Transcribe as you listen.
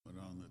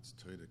it's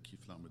Torah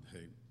Kif Lamed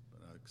Hey,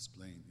 but I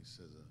explained. He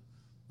says,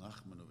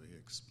 Nachman over here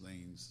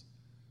explains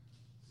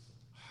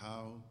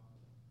how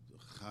the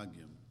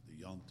Chagim, the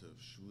Yontif,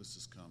 Shavuos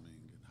is coming,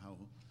 and how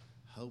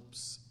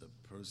helps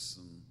a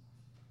person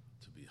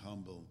to be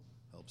humble,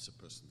 helps a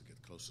person to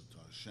get closer to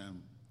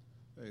Hashem.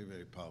 Very,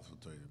 very powerful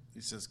Torah.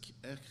 He says, Ki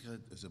echad,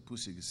 as a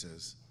pusik, he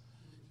says,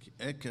 Ki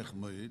ekech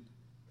moed,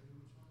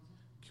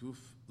 Kuf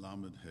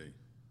Lamed Hey.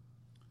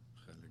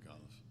 Chelik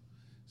Aleph.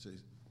 He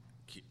says,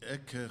 Ki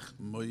ekech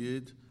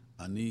moed,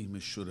 ani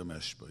meshurem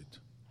eshboit.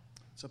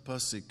 It's a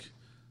pusik.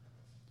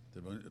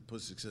 The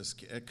pusik says,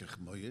 Ki ekech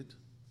moed,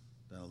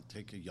 then I'll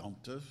take a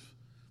yontif,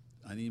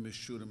 ani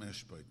meshurem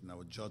eshboit, and I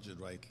will judge it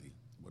rightly.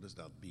 What does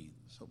that mean?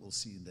 So we'll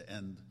see in the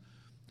end.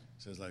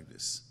 It says like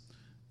this.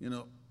 You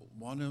know,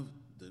 one of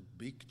the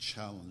big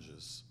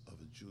challenges of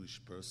a Jewish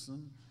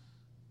person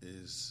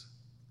is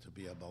to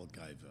be a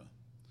balgaiva,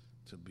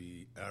 to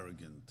be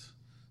arrogant,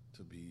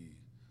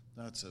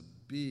 that's a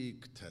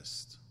big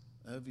test.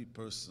 Every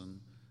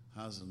person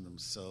has in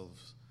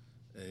themselves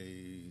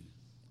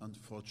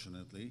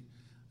unfortunately,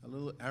 a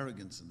little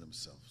arrogance in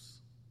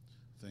themselves.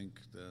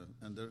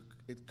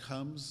 It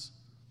comes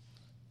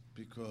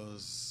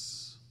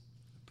because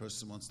a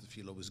person wants to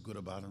feel always good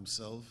about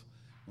himself,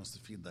 wants to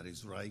feel that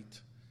he's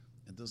right,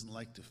 and doesn't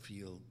like to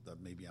feel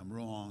that maybe I'm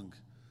wrong,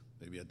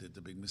 maybe I did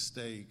a big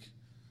mistake.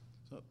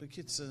 So,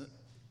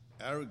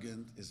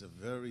 arrogant is a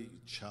very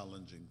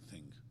challenging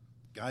thing.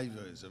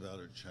 Gaiva is a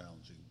very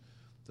challenging.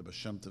 The Baal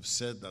Shem Tov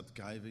said that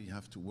Gaiva, you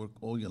have to work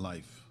all your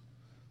life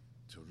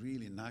to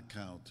really knock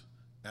out.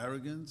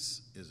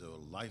 Arrogance is a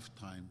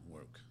lifetime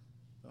work.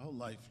 The whole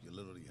life, you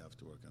literally have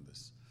to work on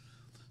this.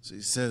 So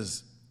he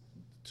says,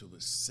 to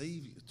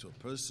a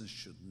person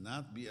should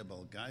not be a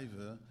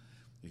balgaiva.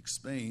 He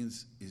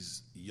explains,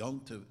 is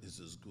yontiv is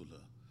a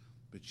zgula,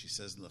 but she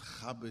says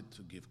lechabed,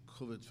 to give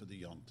kuvit for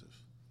the yontiv.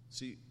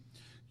 See,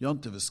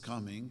 yontiv is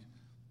coming,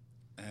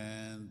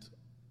 and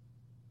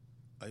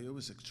I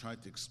always try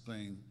to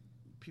explain,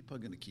 people are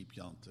going to keep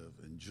yontiv,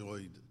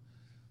 enjoyed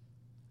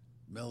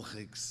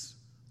melchiks,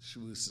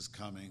 Shavuos is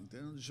coming, they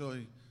don't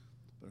enjoy,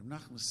 but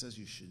Rav Nachman says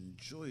you should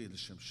enjoy it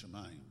l'shem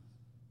shamayim.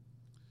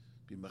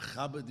 Be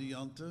mechabed the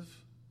yontiv,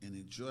 and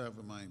enjoy, have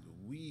in mind,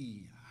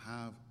 we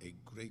have a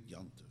great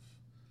yontiv.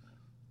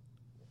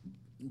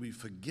 We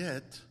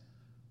forget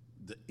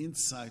the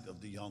inside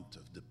of the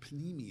yontif, the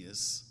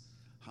pnimius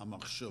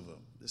hamachshava.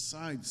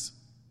 Besides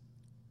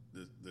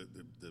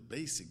the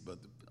basic, but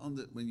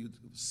when you're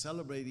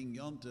celebrating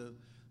yontif,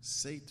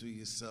 say to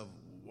yourself,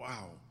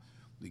 "Wow,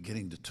 we're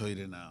getting the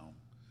Torah now.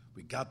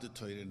 We got the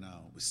Torah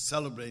now. We're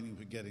celebrating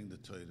for getting the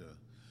Torah.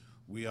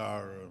 We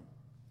are,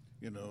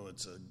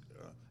 it's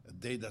a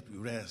day that we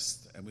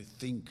rest and we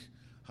think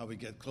how we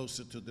get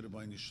closer to the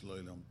Rebbeinu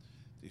Shloim.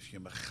 If you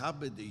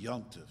mechabed the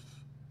yontif,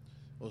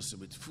 also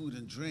with food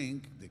and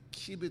drink, the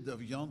kibbud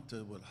of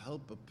yontif will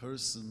help a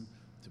person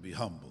to be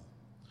humble.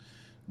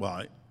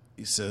 Why?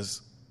 He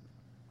says,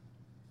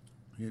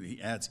 here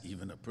he adds,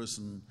 even a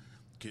person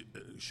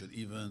should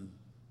even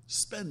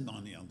spend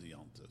money on the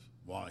yontif.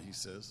 Why? He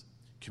says,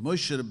 Ki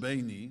Moshe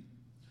Rabbeinu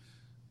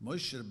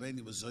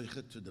was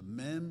zoichet to the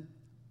mem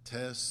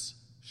tes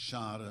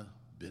shara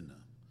bina.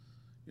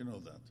 You know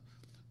that.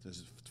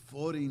 There's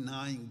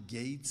 49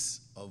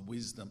 gates of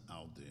wisdom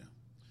out there.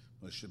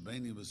 Moshe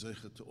Rabbeinu was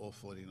zoichet to all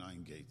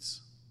 49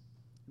 gates.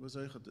 He was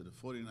zoichet to the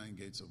 49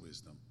 gates of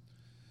wisdom.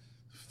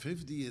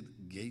 50th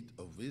gate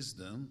of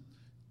wisdom,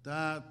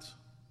 that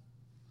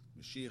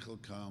Mashiach will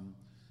come.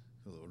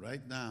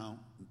 Right now,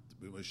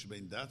 Moshe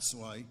Rabbeinu, that's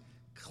why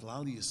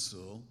Klal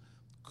Yisrael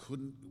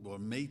were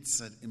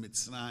meitzad in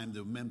Mitzrayim, they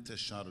were mem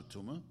teshar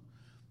tumah.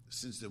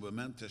 Since they were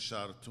mem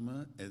teshar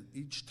tumah, and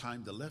each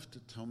time they left the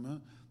tumah,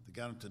 they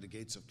got into the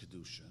gates of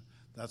Kedusha.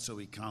 That's how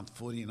we count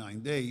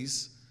 49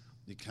 days.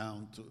 You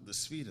count the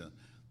Sfira,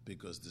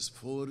 because there's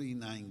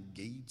 49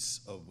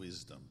 gates of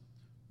wisdom.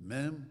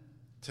 Mem,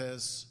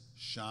 Tes,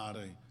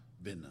 Share,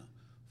 Bina.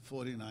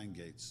 49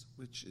 gates,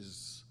 which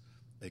is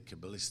a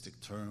Kabbalistic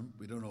term.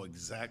 We don't know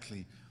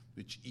exactly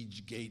which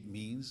each gate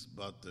means,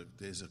 but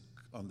there's a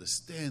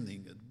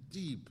understanding, a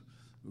deep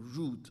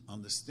root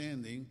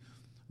understanding,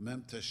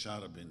 Mem, Tes,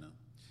 Share, Bina.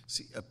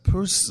 See,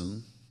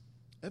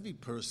 every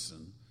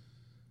person,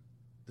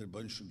 the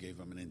Rebbeinu Shalom gave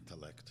him an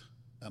intellect,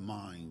 a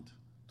mind,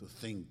 to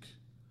think.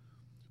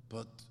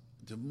 But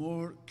the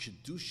more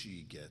kedusha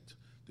you get,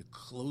 the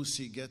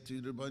closer you get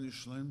to the Rebbeinu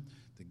Shalom,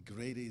 the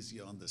greater is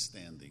your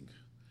understanding,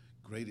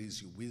 greater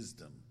is your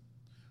wisdom.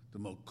 The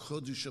more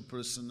kodesh a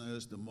person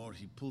is, the more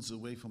he pulls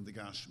away from the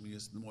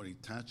gashmias, the more he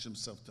attaches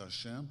himself to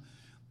Hashem.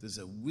 There's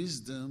a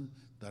wisdom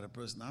that a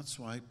person, that's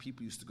why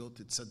people used to go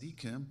to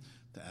tzaddikim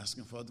to ask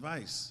him for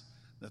advice.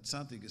 That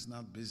tzaddik is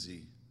not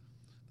busy.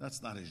 That's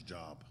not his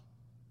job.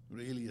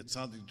 Really, a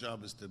tzaddik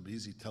job is to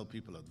busy tell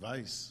people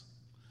advice.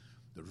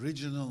 The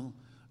original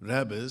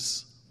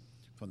rabbis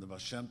from the Baal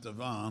Shem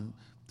Tov on,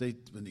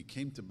 when they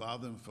came to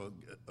bother them for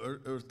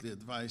earthly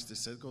advice, they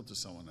said, go to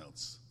someone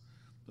else.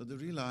 But they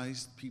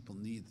realized people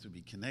need to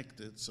be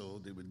connected, so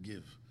they would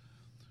give.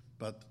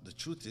 But the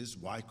truth is,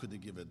 why could they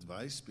give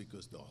advice?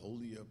 Because the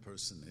holier a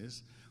person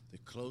is, the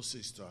closer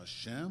is to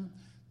Hashem,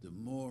 the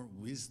more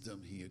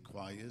wisdom he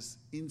acquires,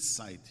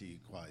 insight he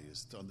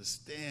acquires, to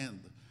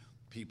understand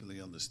people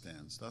he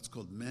understands. That's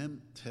called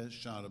Mem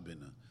Teshar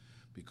Rabbeinu.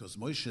 Because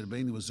Moshe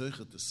Rabbeinu was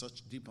zeicher to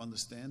such deep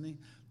understanding,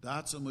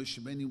 that's why Moshe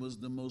Rabbeinu was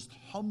the most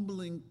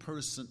humbling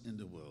person in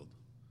the world.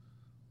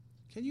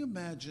 Can you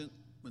imagine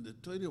when the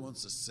Torah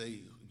wants to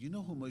say, you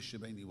know who Moshe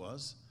Rabbeinu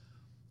was?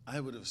 I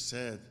would have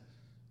said,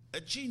 a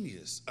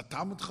genius, a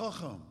Talmud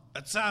Chacham,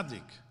 a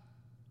tzaddik.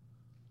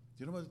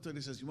 You know what the Torah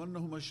says? You want to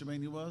know who Moshe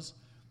Rabbeinu was?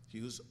 He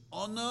was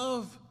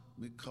Onav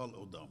Mikol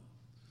Odam,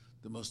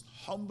 the most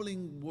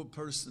humbling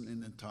person in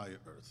the entire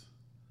earth.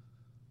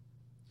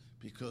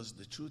 Because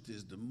the truth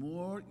is, the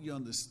more you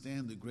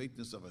understand the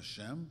greatness of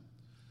Hashem,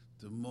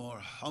 the more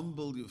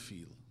humble you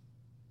feel.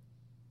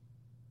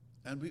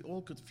 And we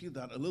all could feel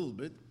that a little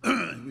bit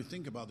if we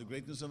think about the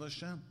greatness of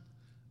Hashem.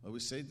 I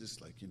always say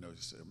this, like, I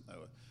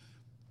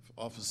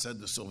often said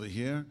this over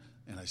here,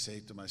 and I say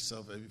to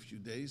myself every few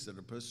days that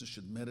a person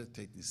should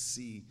meditate and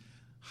see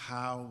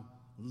how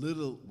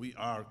little we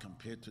are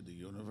compared to the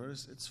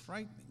universe. It's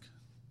frightening.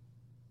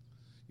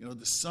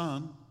 The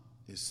sun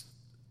is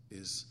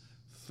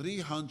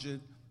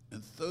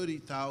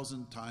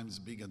 330,000 times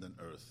bigger than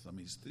Earth. That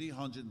means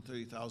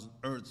 330,000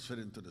 Earths fit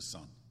into the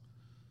sun.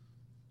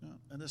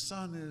 And the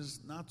sun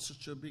is not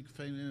such a big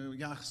famous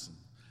yachsin,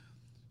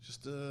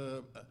 just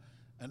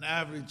an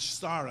average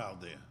star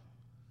out there.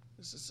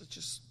 This is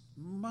just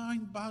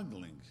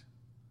mind-boggling.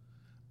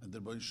 And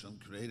the Rebbeinu Shalom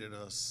created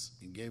us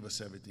and gave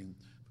us everything.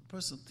 If a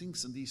person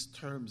thinks in these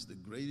terms, the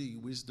greater your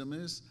wisdom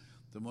is,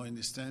 the more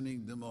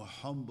understanding, the more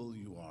humble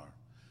you are.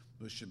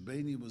 Moshe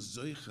Rabbeinu was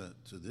zeicher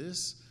to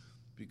this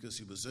because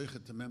he was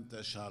zeicher to Mem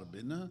Teshar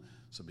Bina.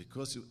 So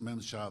because Mem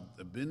Teshar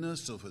Bina,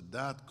 so for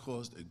that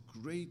caused a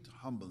great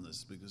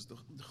humbleness. Because the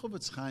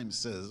Chofetz Chaim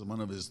says,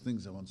 one of his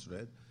things I once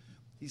read,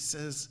 he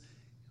says,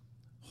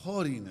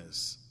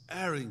 haughtiness,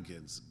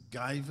 arrogance,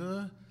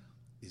 gaiva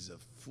is a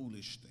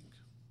foolish thing.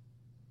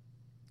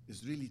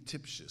 It's really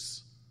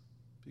tipshus.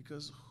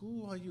 Because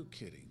who are you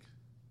kidding?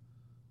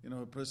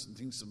 A person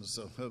thinks to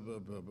himself,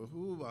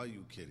 who are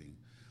you kidding?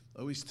 I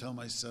always tell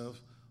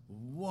myself,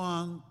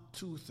 one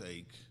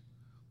toothache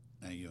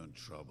and you're in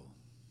trouble.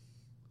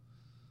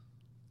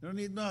 You don't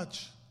need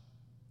much.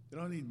 You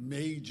don't need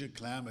major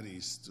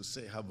calamities to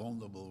say how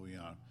vulnerable we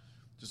are.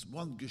 Just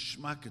one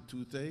geschmack of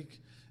toothache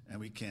and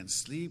we can't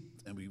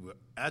sleep and we were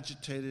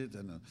agitated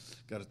and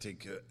got to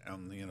take, to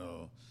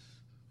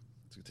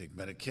take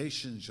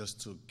medication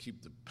just to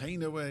keep the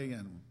pain away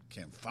and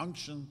can't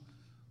function.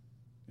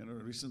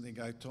 Recently a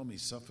guy told me he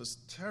suffers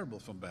terrible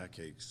from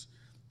backaches.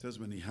 Says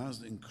when he has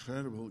the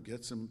incredible,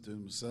 gets him to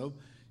himself,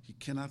 he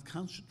cannot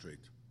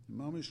concentrate.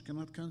 Mamish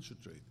cannot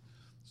concentrate.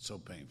 It's so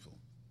painful.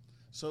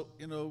 So,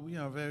 we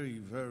are very,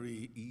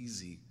 very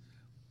easy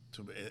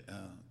to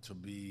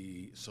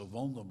be so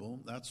vulnerable.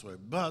 That's why.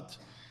 But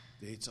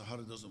the Yetzer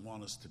Hara doesn't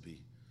want us to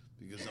be.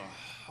 Because a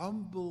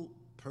humble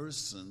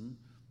person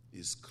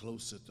is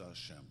closer to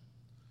Hashem.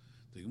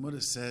 The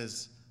Gemara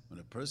says, when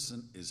a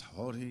person is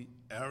haughty,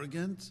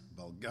 arrogant,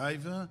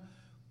 balgaiva,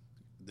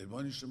 the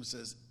Rebbeinu Shalom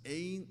says,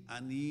 "Ein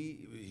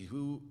ani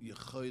v'hu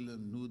yechoyle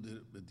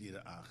nuder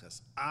b'dira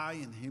achas." I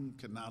and him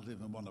cannot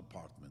live in one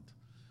apartment.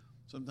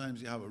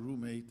 Sometimes you have a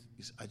roommate.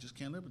 He says, "I just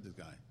can't live with this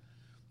guy."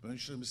 Rebbeinu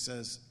Shalom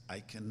says, "I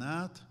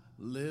cannot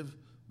live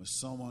with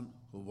someone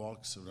who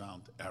walks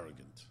around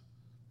arrogant.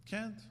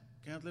 Can't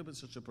live with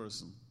such a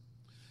person."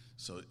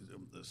 So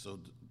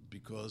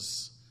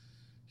because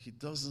he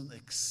doesn't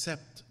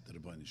accept the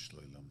Rebbeinu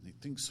Shalom, he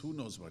thinks who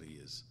knows what he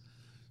is.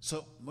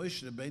 So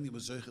Moshe Rabbeinu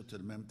was zeicher to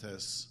the Mem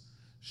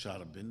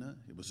Teshar Bina.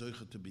 He was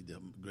zeicher to be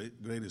the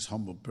greatest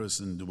humble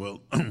person in the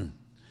world.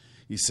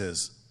 He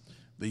says,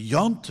 the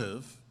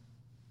Yontiv,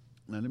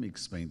 now let me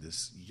explain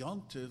this.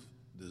 Yontiv,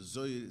 the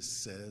Zohar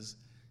says,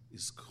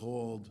 is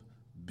called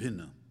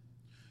Bina.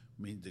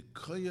 I mean, the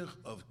koyach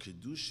of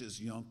Kedusha's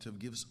Yontiv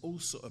gives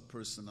also a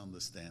person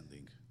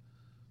understanding.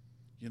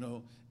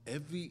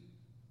 Every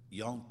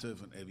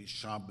Yontiv and every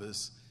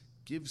Shabbos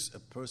gives a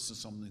person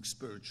something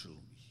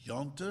spiritual.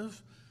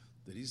 Yontiv,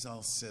 the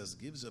Rizal says,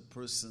 gives a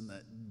person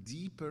a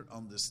deeper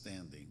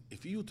understanding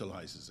if he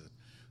utilizes it.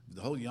 If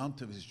the whole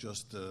Yontiv is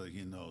just,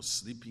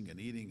 sleeping and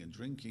eating and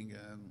drinking,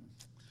 and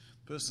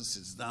the person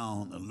sits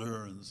down and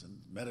learns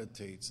and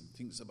meditates and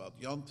thinks about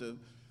Yontiv,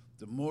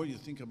 the more you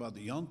think about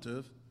the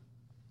Yontiv,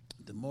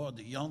 the more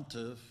the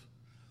Yontiv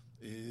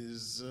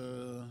is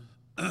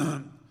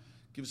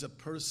gives a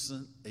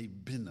person a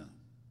bina.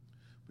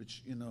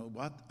 Which,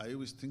 what I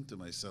always think to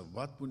myself,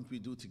 what wouldn't we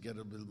do to get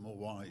a little more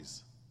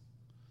wise?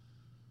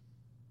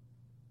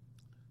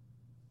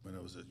 When I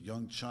was a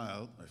young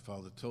child, my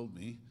father told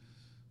me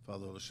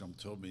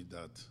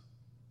that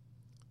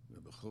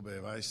Chubei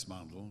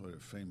Weissmandl, a very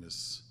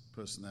famous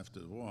person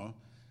after the war,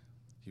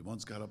 he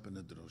once got up in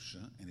a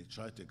drosha and he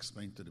tried to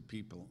explain to the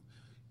people,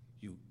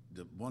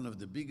 one of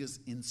the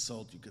biggest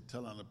insults you could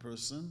tell on a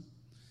person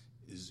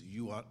is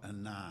you are a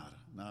nar.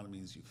 Nar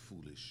means you're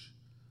foolish,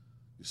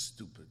 you're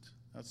stupid.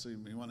 That's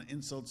you want to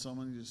insult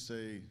someone, you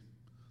say,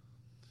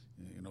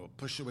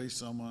 push away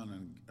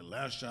someone and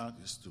lash out,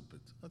 you're stupid.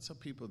 That's how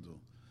people do.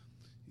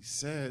 He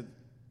said,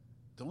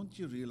 don't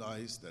you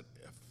realize that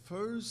the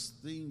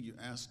first thing you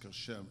ask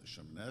Hashem,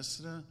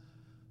 Nesra,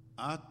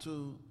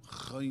 Atu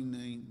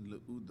chaynein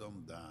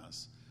le'udam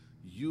das,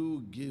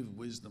 you give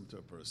wisdom to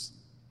a person.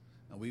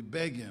 And we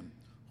beg him,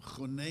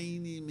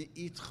 Choneini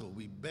me'itcho,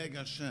 we beg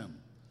Hashem,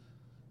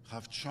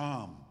 have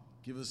charm,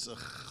 give us a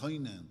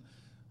chaynen,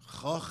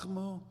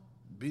 chachmo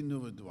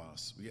binu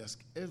v'dwas. We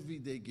ask every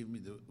day, give me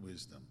the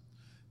wisdom.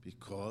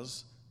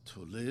 Because to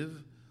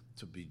live,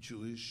 to be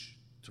Jewish,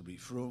 to be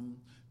frum,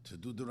 to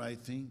do the right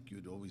thing,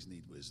 you'd always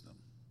need wisdom.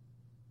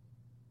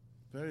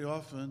 Very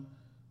often,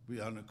 we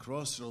are on a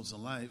crossroads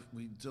in life,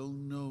 we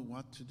don't know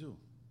what to do.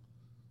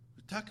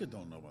 We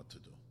don't know what to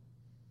do.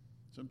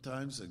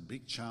 Sometimes a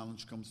big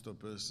challenge comes to a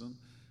person.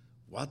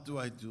 What do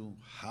I do?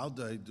 How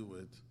do I do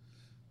it?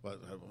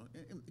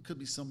 It could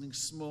be something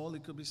small,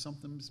 it could be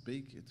something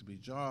big, it could be a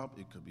job,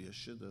 it could be a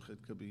shidduch,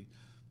 it could be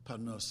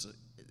parnasa.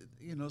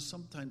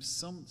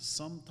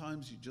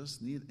 Sometimes you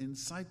just need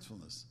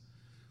insightfulness.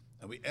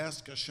 And we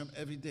ask Hashem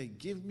every day,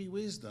 give me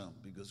wisdom,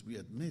 because we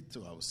admit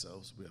to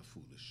ourselves we are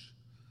foolish.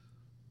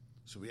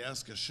 So we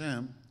ask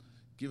Hashem,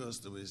 give us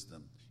the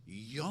wisdom.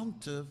 Yom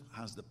Tov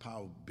has the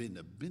power of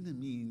Bina. Bina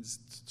means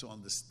to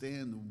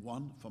understand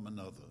one from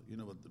another. You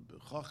know what? The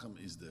Chacham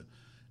is the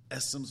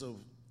essence of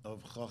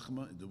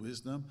Chachma, the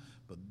wisdom.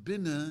 But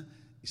Bina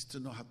is to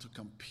know how to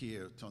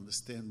compare, to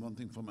understand one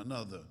thing from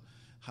another.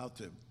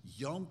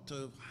 Yom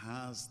Tov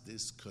has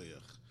this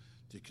koyach.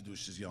 The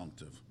Kiddush is Yom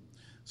Tov.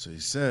 So he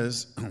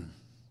says,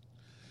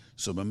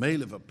 so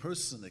Mamela, if a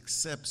person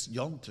accepts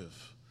Yom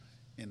Tov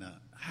in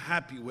a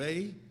happy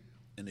way,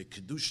 in a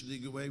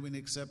Kedushidig way when he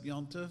accepts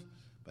Yom Tov,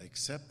 by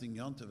accepting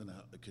Yom Tov in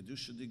a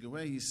Kedushidig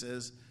way, he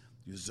says,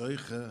 you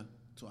zoiche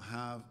to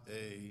have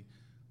a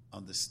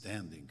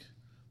understanding,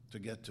 to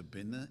get to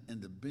Bina,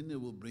 and the Bina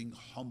will bring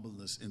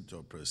humbleness into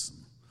a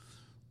person.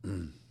 So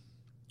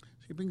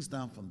he brings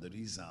down from the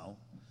Rizal,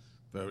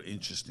 very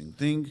interesting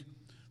thing.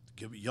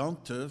 Yom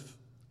Tov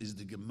is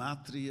the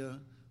gematria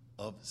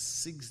of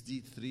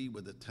 63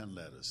 with the 10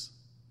 letters.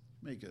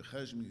 Make a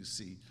cheshbon, you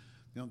see,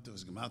 Yom Tov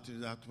is gematria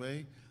that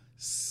way.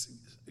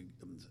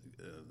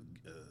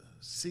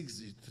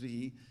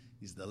 63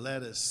 is the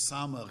letter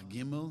Samar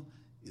Gimel,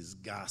 is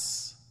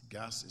gas.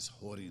 Gas is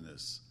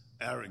haughtiness,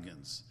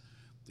 arrogance.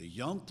 The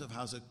Yom Tov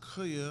has a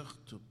koyach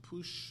to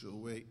push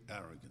away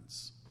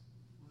arrogance.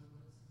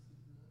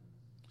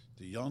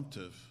 The Yom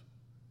Tov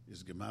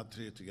is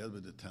gematria together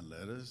with the 10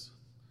 letters,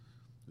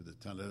 with the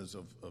 10 letters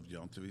of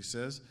Yom Tov, he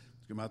says,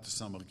 gematria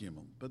Samar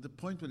Gimel. But the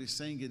point what he's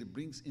saying, it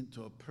brings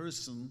into a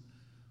person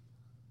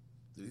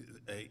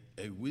a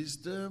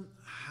wisdom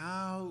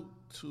how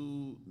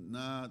to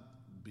not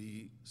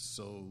be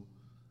so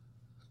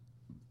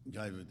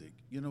gaivadik.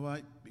 You know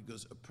why?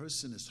 Because a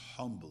person is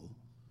humble.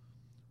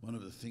 One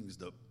of the things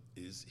that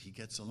is he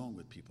gets along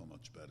with people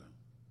much better.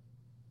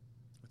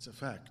 It's a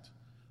fact.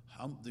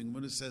 The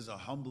Gemara says a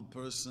humble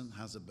person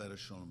has a better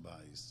shalom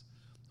bayis.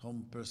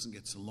 Humble person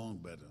gets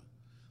along better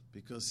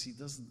because he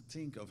doesn't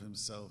think of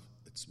himself,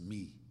 it's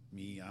me,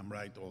 I'm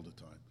right all the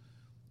time.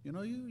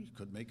 You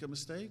could make a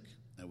mistake.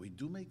 And we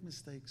do make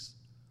mistakes.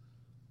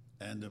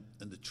 And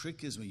the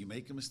trick is when you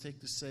make a mistake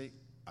to say,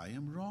 I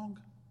am wrong.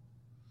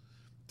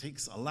 It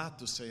takes a lot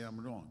to say I'm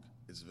wrong.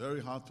 It's very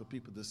hard for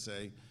people to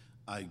say,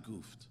 I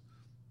goofed.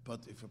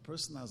 But if a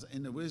person has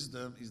inner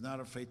wisdom, he's not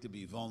afraid to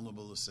be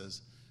vulnerable and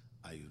says,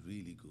 I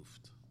really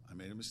goofed. I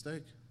made a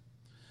mistake.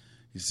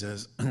 He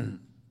says,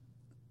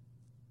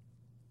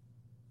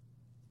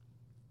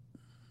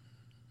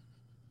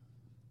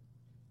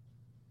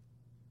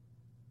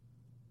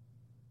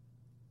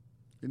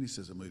 and he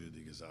says, I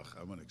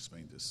want to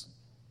explain this.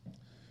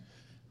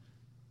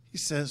 He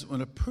says,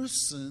 when a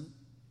person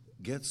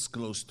gets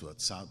close to a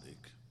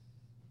tzaddik,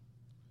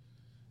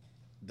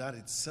 that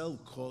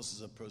itself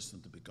causes a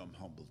person to become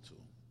humble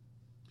too.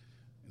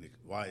 And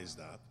why is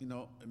that?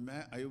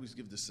 I always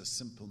give this a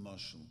simple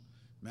mashal.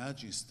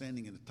 Imagine you're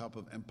standing in the top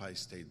of Empire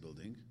State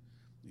Building,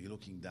 and you're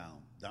looking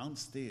down.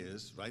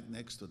 Downstairs, right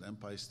next to the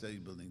Empire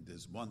State Building,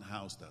 there's one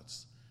house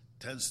that's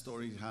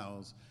 10-story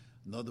house,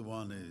 another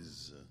one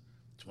is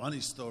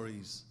 20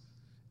 stories,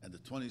 and the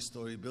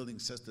 20-story building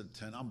says to the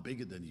 10, I'm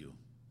bigger than you.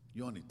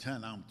 You're only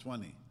 10, I'm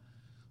 20.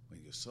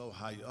 When you're so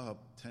high up,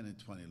 10 and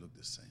 20 look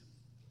the same.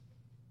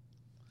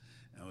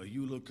 And when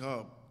you look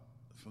up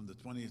from the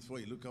 20th floor,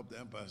 you look up the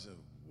Empire and say,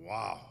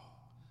 wow,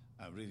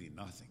 I'm really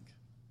nothing.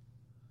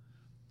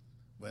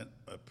 When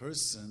a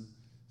person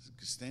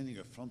is standing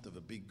in front of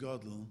a big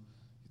gadol, you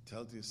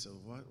tell to yourself,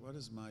 what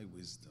is my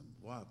wisdom?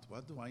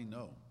 What do I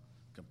know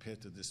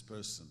compared to this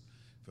person?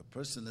 If a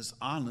person is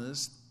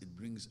honest, it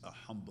brings a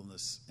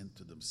humbleness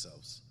into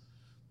themselves.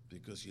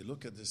 Because you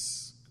look at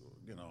this,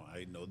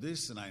 I know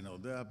this and I know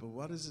that, but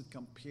what is it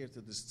compared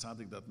to this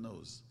tzaddik that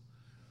knows?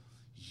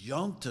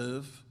 Yom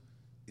Tov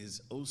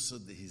is also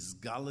the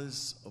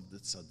hisgalis of the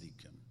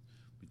tzaddikim,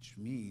 which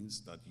means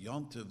that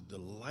Yom Tov, the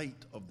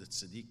light of the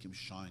tzaddikim,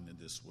 shine in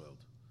this world.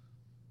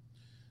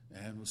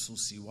 And we'll soon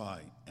see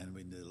why. And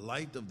when the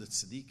light of the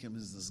tzaddikim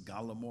is this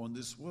galamor in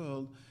this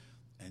world,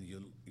 and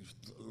you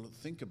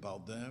think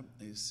about them,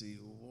 and you see,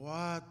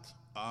 what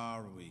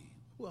are we?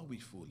 Who are we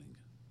fooling?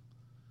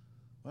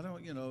 What are,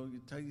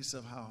 you tell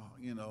yourself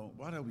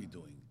what are we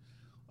doing?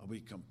 Are we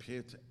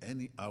compared to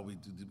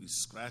did we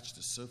scratch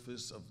the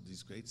surface of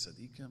these great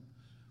tzaddikim?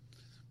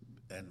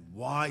 And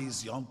why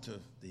is Yom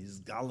Tov these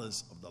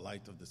galas of the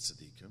light of the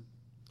tzaddikim?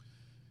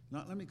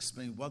 Now, let me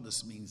explain what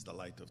this means, the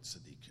light of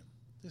tzaddikim.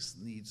 This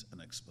needs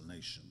an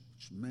explanation,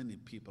 which many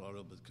people are a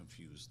little bit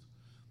confused.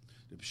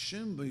 The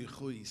B'Shem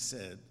B'Yechui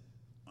said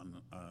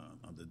on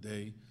the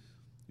day,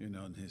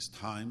 in his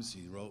times,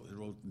 he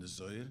wrote in the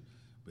Zohar,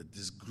 but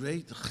this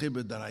great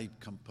chibur that I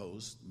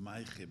composed,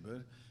 my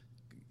chibur,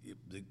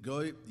 the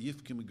goy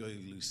yifkim goy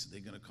lus,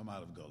 they're going to come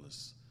out of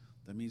Golis.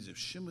 That means if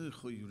Shimon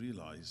B'Yechui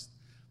realized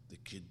the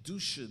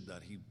kedusha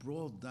that he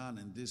brought down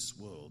in this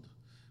world,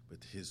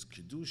 with his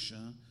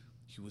kedusha,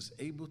 he was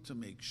able to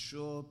make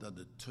sure that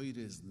the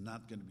Torah is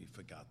not going to be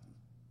forgotten,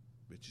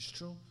 which is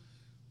true.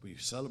 We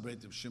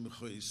celebrate Reb Shimon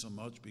B'Yechui so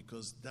much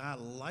because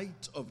that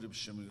light of Reb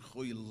Shimon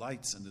B'Yechui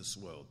lights in this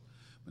world.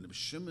 When Reb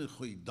Shimon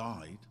B'Yechui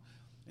died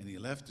and he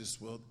left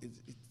this world, it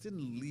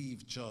didn't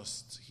leave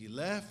he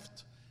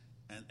left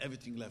and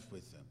everything left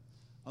with him.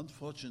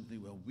 Unfortunately,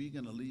 when we're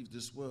going to leave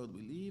this world,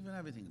 we leave and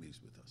everything leaves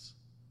with us.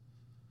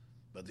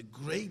 But the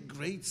great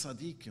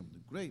tzaddikim,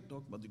 great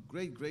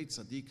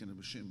tzaddikim,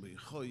 Reb Shimon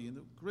B'Yechui, and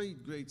the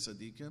great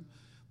tzaddikim,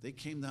 they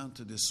came down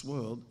to this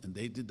world and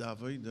they did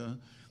avodah.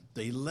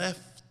 They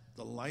left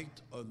the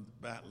light on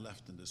that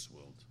left in this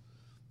world.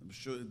 I'm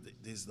sure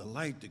there's the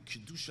light, the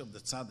kedusha of the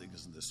tzaddik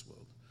is in this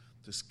world.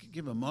 To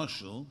give a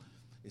mashal,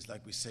 it's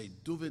like we say,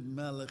 David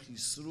Melech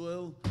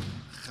Yisrael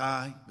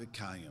Chai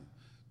V'Kayim.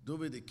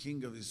 David, the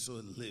king of Israel,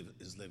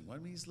 is living. What do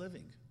you mean he's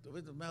living?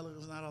 David the Melech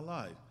is not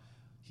alive.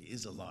 He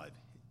is alive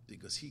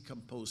because he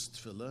composed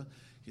tefillah.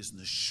 His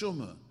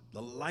neshama,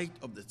 the light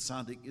of the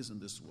tzaddik, is in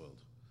this world.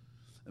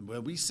 And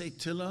when we say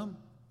tefillah,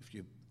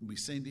 we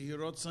say in the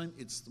Hirot sign,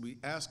 we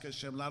ask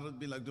Hashem, let it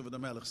be like David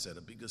HaMelech said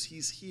it, because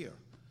he's here.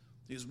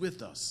 He's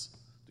with us.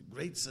 The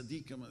great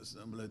tzaddikim is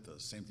with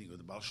us. Same thing with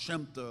the Baal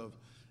Shem Tov.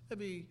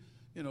 Every,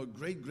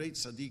 great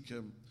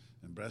tzaddikim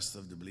and breast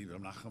of the believer.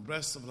 Menachem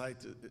Breslov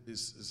light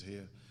is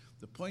here.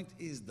 The point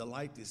is the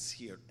light is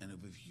here. And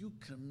if you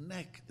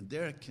connect,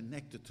 they're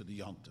connected to the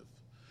Yom Tov.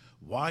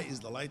 Why is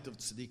the light of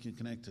tzaddikim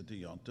connected to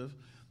Yom Tov?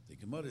 The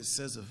Gemara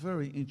says a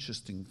very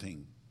interesting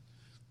thing.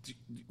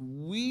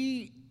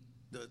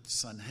 The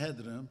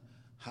Sanhedrin,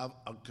 have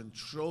a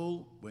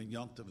control when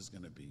Yom Tov is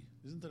going to be.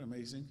 Isn't that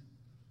amazing?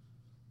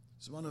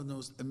 It's one of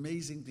those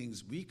amazing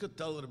things. We could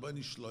tell Rabbani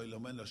Shloilo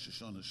when Rosh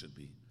Hashanah should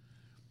be.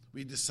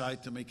 We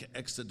decide to make an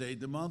extra day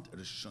the month,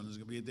 Rosh Hashanah is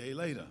going to be a day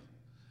later.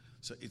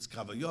 So it's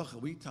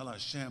Kavayocha. We tell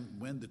Hashem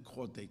when the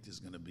court date is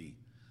going to be.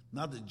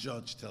 Not the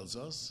judge tells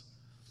us.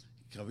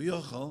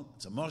 Kavayocha,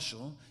 it's a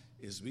marshal,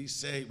 is we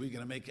say we're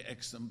going to make an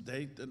extra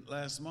date than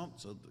last month,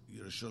 so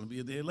Rosh Hashanah will be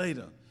a day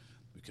later.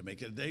 We can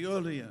make it a day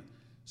earlier.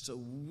 So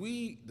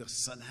the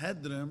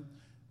Sanhedrin,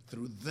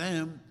 through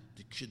them,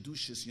 the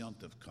Kedushas Yom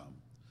Tov come.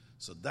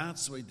 So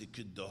that's why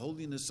the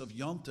holiness of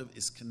Yom Tov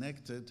is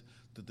connected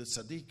to the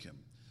Tzaddikim.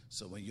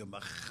 So when you're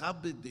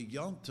Machabed the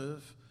Yom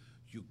Tov,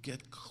 you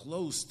get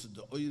close to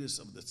the Oiris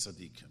of the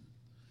Tzaddikim.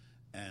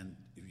 And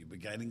if you're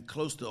getting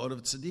close to the Oiris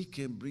of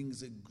Tzaddikim,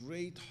 brings a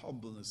great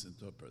humbleness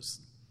into a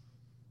person.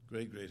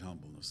 Great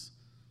humbleness.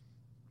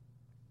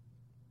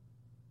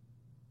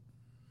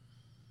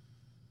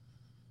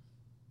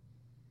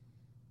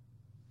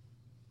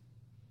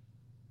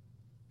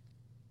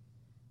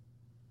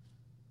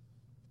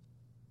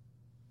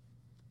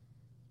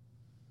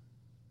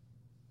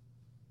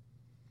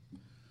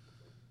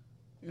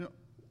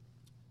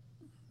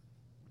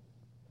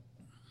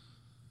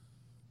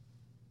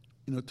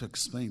 To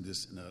explain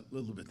this in a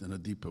little bit in a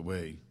deeper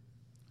way,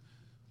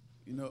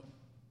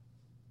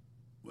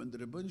 when the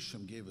Rebbeinu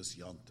Shem gave us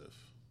Yom Tov,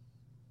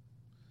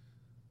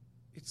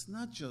 it's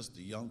not just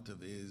the Yom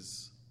Tov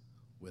is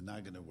we're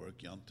not going to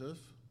work Yom Tov,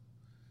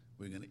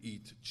 we're going to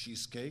eat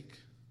cheesecake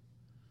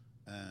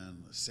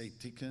and say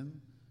tikkun,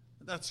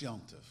 that's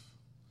Yom Tov.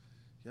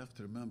 You have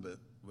to remember,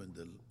 when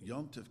the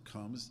Yom Tov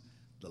comes,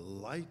 the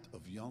light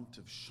of Yom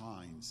Tov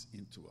shines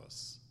into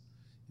us,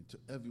 into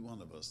every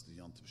one of us, the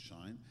Yom Tov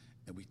shine,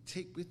 and we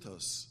take with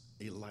us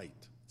a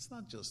light. It's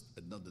not just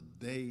another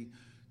day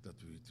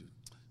that we do.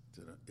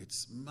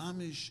 It's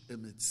Mamish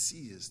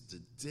Emetzias.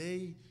 The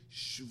day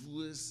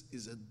Shavuos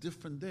is a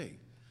different day.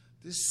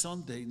 This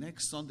Sunday,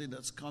 next Sunday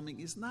that's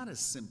coming, is not a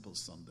simple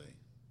Sunday.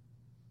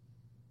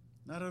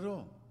 Not at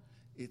all.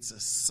 It's a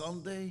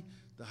Sunday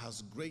that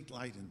has great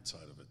light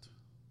inside of it.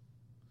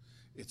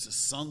 It's a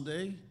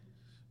Sunday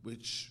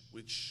which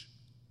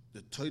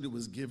the Torah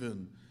was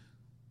given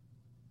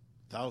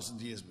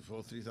 1,000 years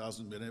before,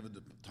 3,000, whenever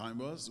the time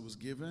was, it was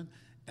given,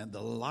 and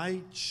the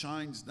light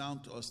shines down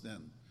to us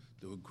then.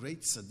 There were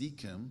great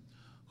tzaddikim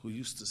who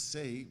used to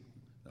say,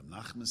 Rav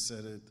Nachman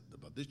said it, the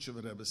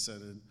Baditchever Rebbe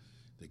said it,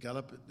 they got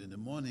up in the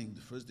morning,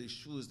 the first day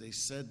Shavuos, they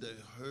said they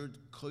heard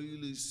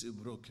koilis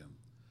ibrokim.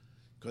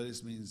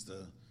 Kodesh means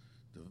the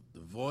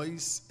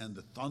voice and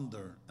the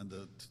thunder and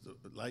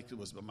like it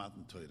was by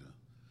Matan Torah,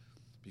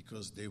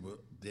 because they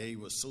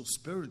were so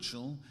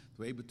spiritual,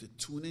 they were able to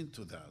tune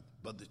into that.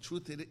 But the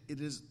truth there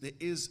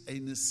is a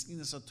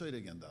Nesinas HaTorah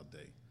again that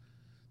day.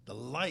 The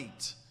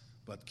light,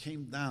 what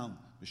came down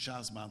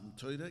B'Shas Matan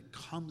Torah,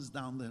 comes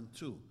down then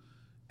too,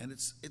 and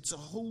it's a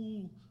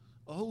whole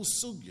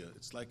sugya.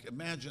 It's like,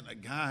 imagine a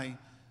guy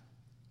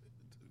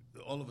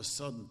all of a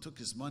sudden took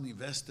his money,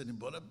 invested, and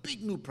bought a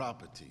big new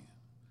property.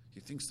 He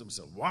thinks to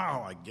himself,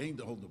 wow, I gained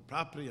a whole new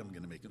property, I'm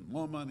going to make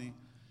more money.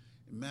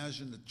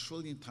 Imagine 1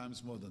 trillion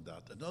times more than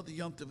that. Another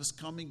Yontif is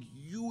coming,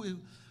 you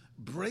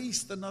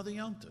embraced another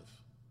Yontif.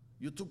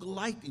 You took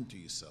light into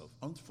yourself.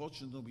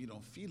 Unfortunately, we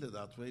don't feel it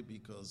that way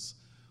because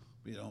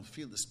we don't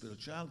feel the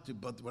spirituality.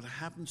 But what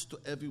happens to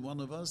every one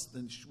of us,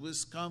 then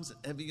Shavuos comes, and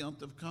every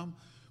Yontif comes,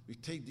 we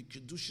take the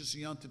Kedushas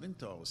Yontif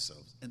into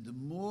ourselves. And the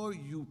more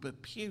you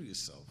prepare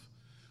yourself,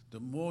 the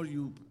more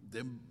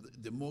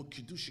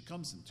Kedusha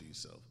comes into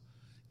yourself.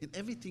 In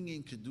everything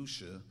in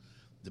Kedusha,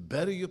 the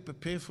better you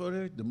prepare for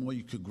it, the more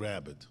you could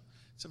grab it.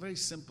 It's a very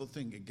simple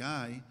thing. A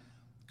guy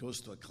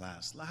goes to a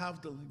class,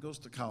 lahavdil, he goes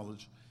to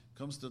college,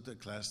 comes to the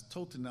class,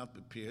 totally not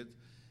prepared.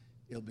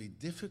 It'll be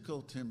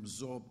difficult to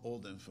absorb all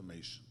the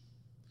information.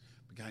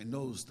 The guy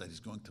knows that he's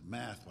going to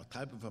math, what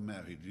type of a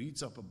math, he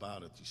reads up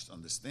about it, he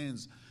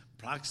understands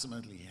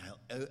approximately,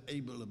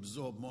 able to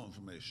absorb more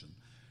information.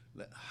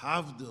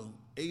 Havdil,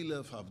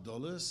 Elef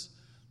Havdolas,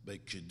 by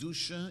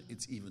Kedusha,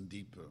 it's even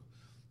deeper.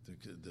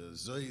 The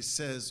Zohar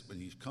says,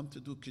 when you come to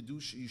do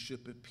Kedusha, you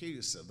should prepare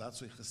yourself.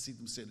 That's why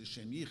Chassidim say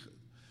L'Shem Yichud.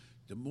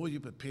 The more you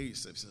prepare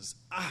yourself, he says,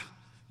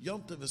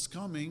 Yom Tov is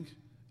coming,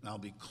 and I'll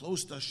be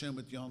close to Hashem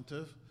with Yom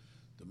Tov.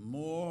 The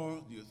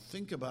more you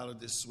think about it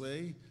this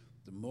way,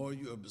 the more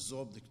you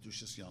absorb the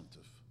Kedushas Yom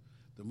Tov.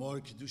 The more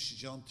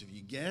Kedushas Yom Tov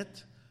you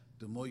get,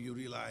 the more you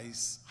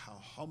realize how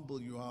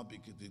humble you are,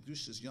 because the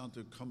Kedushas Yom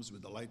Tov comes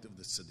with the light of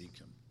the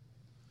Tzaddikim.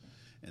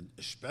 And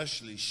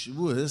especially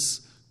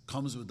Shavuos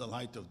comes with the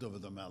light of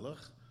David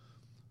HaMelech.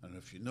 And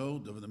if you know,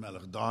 David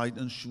HaMelech died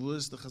on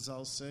Shavuos, the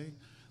Chazal say,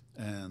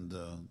 and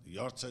the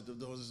yahrzeit of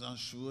David is on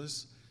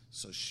Shavuos.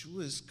 So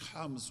Shavuos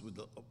comes with,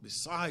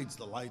 besides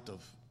the light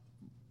of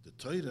the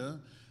Torah,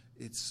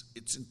 it's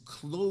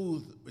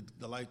enclosed with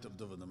the light of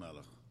David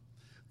HaMelech.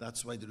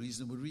 That's why the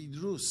reason we read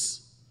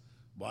Rus.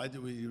 Why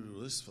do we read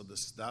Rus? For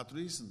that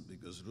reason,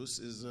 because Rus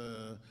is,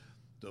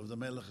 David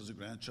HaMelech is a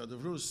grandchild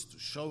of Rus, to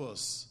show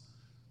us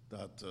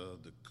that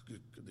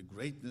the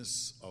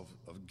greatness of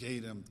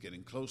Gerim,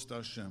 getting close to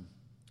Hashem.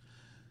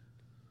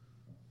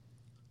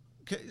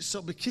 Okay,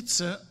 so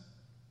Bekitzer,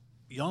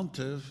 Yom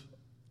Tov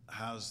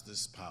has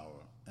this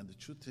power. And the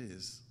truth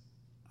is,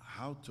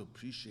 how to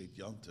appreciate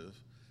Yom Tov,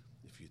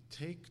 if you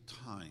take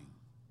time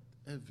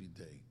every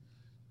day,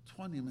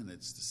 20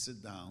 minutes to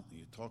sit down and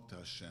you talk to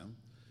Hashem,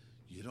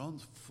 you don't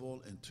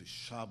fall into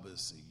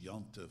Shabbos and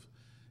Yom Tov.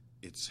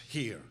 It's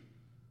here.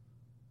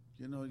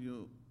 You know,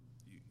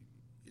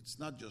 it's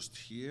not just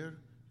here.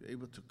 You're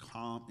able to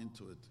come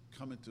into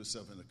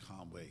yourself in a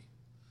calm way.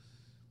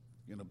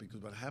 You know,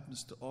 because what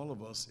happens to all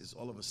of us is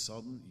all of a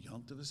sudden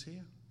Yom Tov is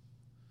here.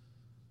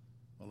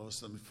 All of a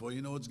sudden, before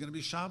you know it's going to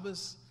be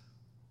Shabbos,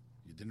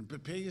 you didn't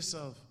prepare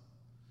yourself.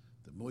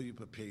 The more you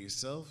prepare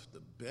yourself,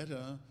 the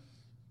better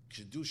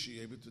Kedusha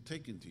you're able to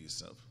take into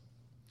yourself.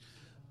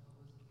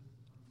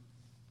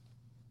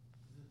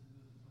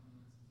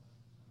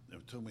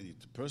 When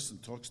the person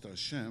talks to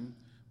Hashem,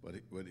 what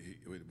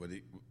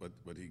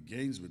he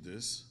gains with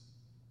this,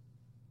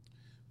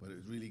 what it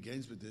really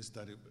gains with this,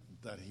 that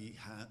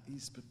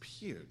he's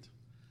prepared.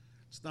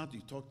 It's not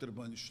you talk to the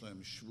Rebbeinu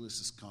Shalom, Shavuos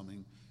is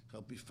coming,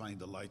 help me find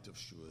the light of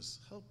Shavuos.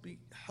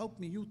 Help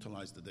me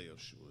utilize the day of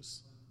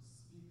Shavuos.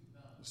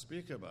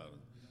 Speak about it.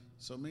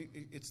 So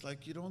it's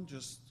like you don't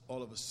just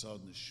all of a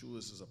sudden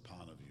Shavuos is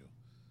upon of you.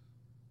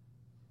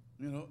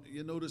 You know,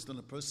 you notice when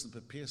a person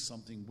prepares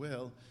something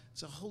well,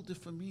 it's a whole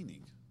different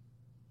meaning.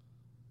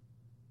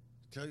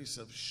 Tell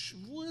yourself,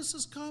 Shavuos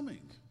is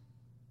coming.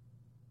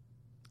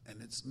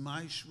 And it's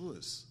my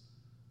Shavuos.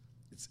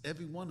 It's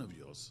every one of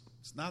yours.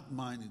 It's not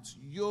mine, it's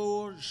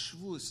your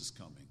Shavuos is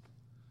coming.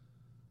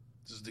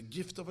 This is the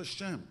gift of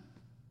Hashem.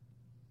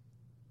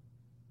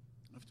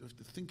 You have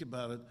to think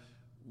about it.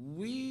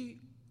 We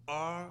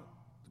are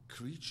the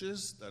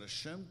creatures that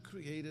Hashem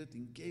created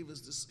and gave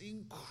us this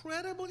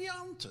incredible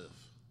Yom Tov.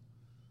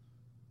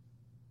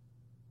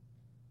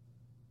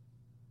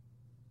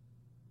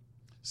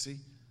 See,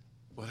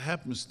 what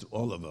happens to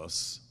all of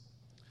us,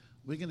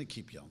 we're going to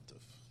keep Yom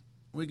Tov.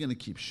 We're going to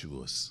keep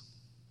Shavuos.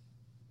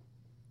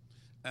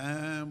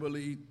 And we'll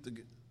eat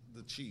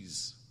the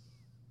cheese.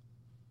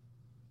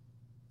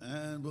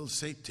 And we'll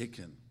say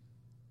tikkun.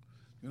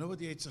 You know what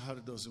the Yetzer Hara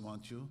doesn't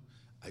want you?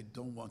 I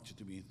don't want you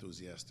to be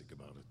enthusiastic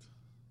about it.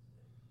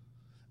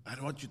 I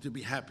don't want you to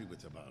be happy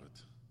about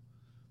it.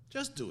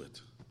 Just do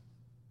it.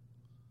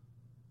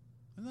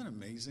 Isn't that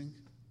amazing?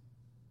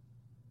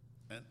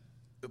 And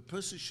a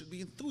person should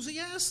be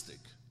enthusiastic.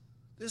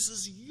 This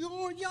is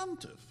your Yom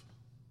Tov.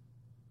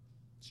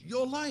 It's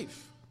your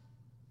life.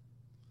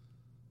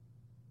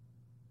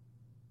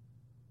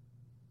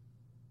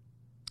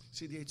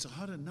 See, the Yetzer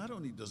Hara not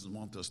only doesn't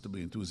want us to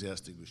be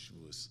enthusiastic with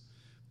Shavuos,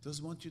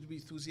 doesn't want you to be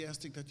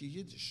enthusiastic that you're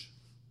Yiddish.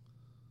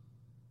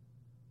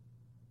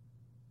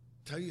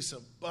 Tell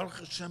yourself, Baruch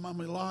Hashem, I'm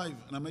alive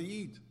and I'm a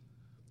Yid.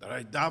 That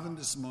I daven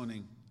this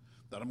morning,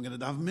 that I'm going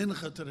to daven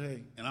mincha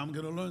today, and I'm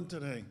going to learn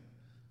today.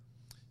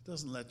 It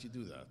doesn't let you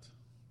do that.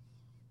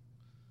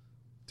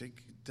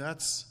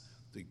 That's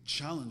the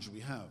challenge we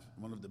have.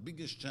 One of the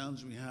biggest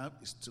challenges we have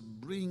is to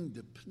bring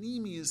the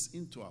pneumius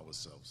into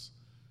ourselves.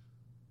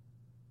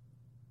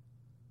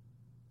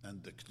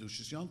 And the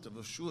Kedushas Yontav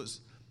of Shavuos.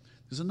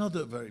 There's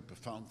another very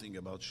profound thing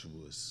about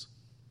Shavuos.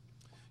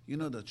 You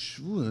know that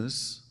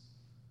Shavuos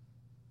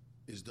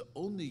is the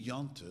only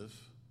Yontav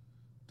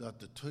that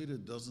the Torah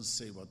doesn't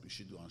say what we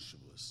should do on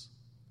Shavuos.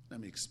 Let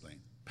me explain.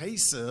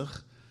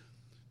 Pesach,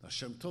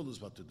 Hashem told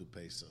us what to do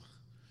Pesach.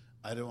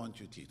 I don't want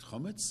you to eat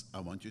chometz,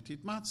 I want you to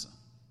eat matzah.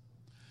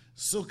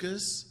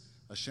 Sukkot,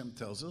 Hashem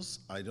tells us,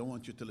 I don't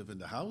want you to live in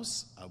the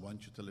house, I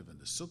want you to live in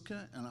the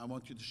sukkah, and I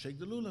want you to shake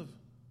the lulav.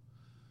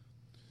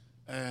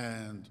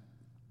 And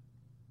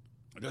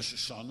Rosh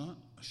Hashanah,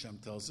 Hashem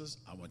tells us,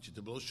 I want you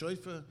to blow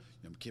shofar.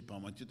 Yom Kippur, I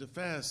want you to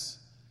fast.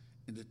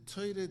 And the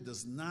Torah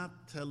does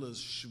not tell us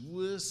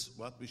Shavuos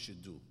what we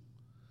should do.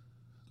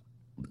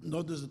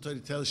 Nor does the Torah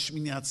tell us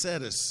Shmini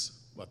Atzeres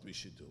what we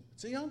should do.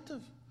 It's a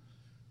Yontav.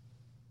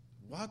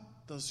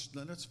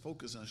 Let's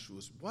focus on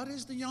Shavuos. What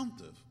is the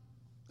Yontav?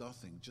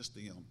 Nothing, just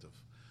the Yontav.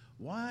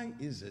 Why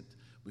is it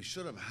we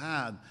should have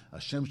had,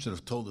 Hashem should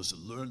have told us,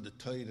 learn the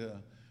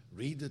Torah,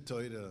 read the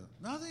Torah?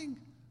 Nothing.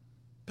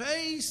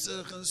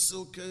 Pesach and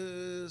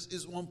Sukkot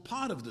is one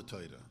part of the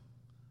Torah.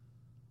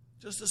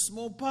 Just a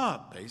small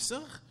part.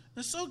 Pesach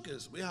and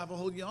Sukkot. We have a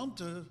whole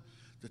Yontav.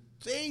 The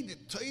day the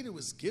Torah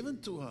was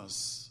given to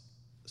us,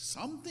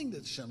 something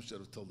that Hashem should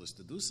have told us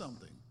to do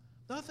something.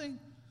 Nothing.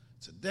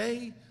 It's a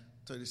day.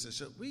 Torah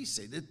says, we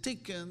say the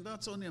tikkun,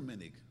 that's only a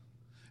minig.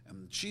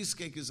 And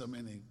cheesecake is a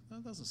minig.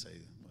 That doesn't say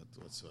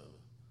whatsoever.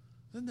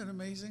 Isn't that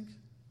amazing?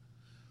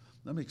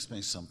 Let me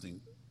explain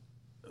something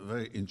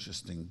very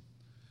interesting.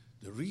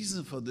 The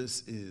reason for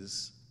this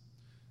is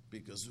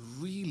because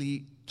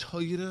really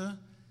Torah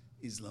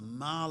is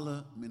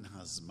lamala min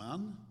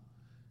hazman,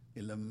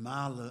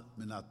 lamala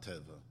min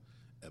ateva,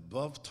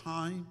 above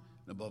time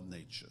and above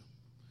nature.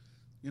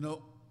 You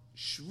know,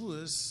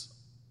 Shavuos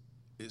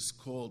is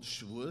called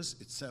Shavuos.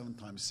 It's 7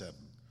 times 7.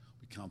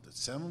 We count it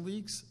 7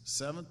 weeks,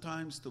 7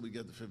 times till we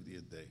get the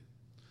 50th day.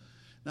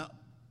 Now,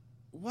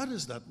 what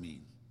does that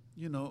mean?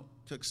 You know,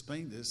 to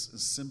explain this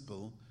is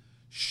simple.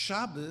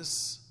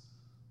 Shabbos,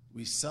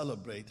 we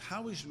celebrate.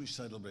 How should we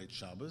celebrate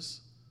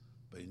Shabbos?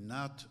 By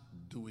not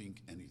doing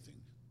anything.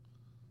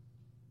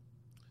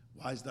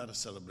 Why is that a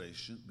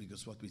celebration?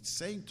 Because what we're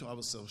saying to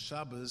ourselves,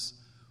 Shabbos,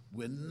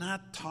 we're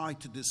not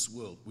tied to this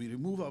world. We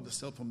remove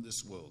ourselves from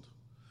this world.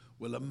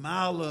 We're a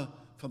mala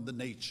from the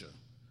nature.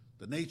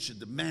 The nature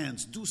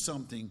demands, do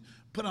something,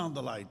 put on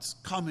the lights,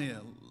 come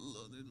here,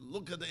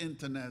 look at the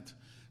internet,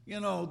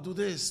 do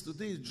this,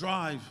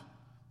 drive.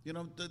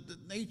 The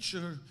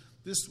nature,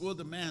 this world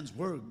demands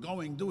work,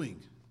 going,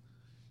 doing.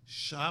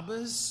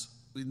 Shabbos,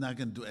 we're not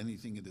going to do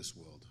anything in this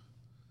world.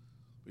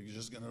 We're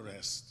just going to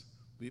rest.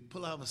 We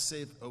pull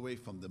ourselves away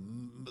from the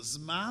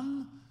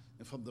zman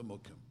and from the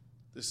mukim.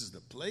 This is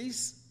the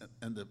place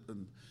and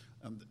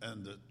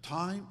the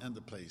time and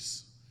the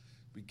place.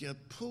 We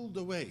get pulled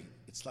away.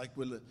 It's like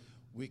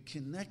we're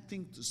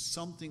connecting to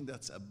something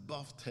that's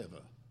above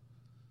Teva.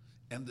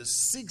 And the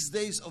 6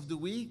 days of the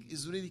week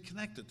is really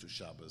connected to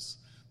Shabbos.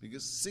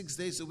 Because 6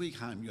 days a week,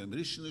 Yom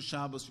Rishon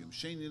Shabbos, Yom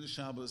Sheni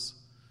Shabbos.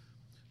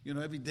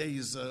 Every day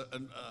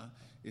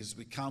is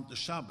we count the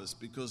Shabbos.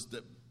 Because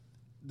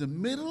the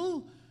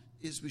middle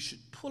is we should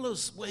pull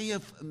us way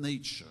of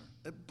nature,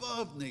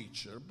 above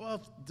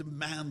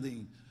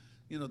demanding.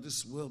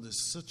 This world is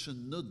such a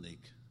nudnik.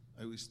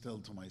 I always tell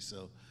to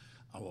myself,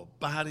 our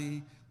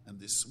body and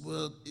this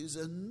world is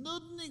a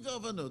nudnik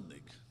of a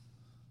nudnik.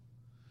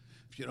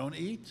 If you don't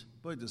eat,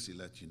 boy, does he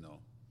let you know.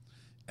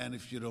 And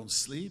if you don't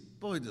sleep,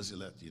 boy, does he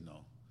let you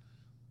know.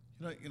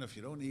 If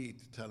you don't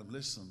eat, tell him,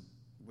 listen,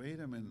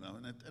 wait a minute,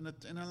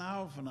 in an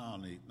hour from now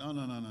I'll eat. No.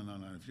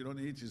 If you don't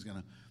eat,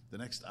 the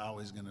next hour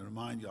he's going to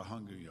remind you how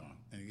hungry you are.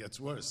 And it gets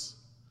worse.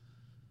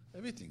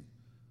 Everything.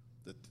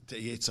 The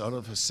Yetzer Hara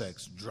of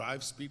sex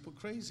drives people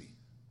crazy.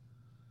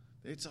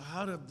 The Yetzer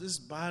Hara of this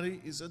body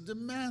is a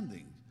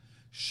demanding.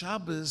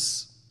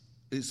 Shabbos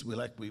is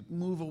we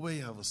move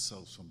away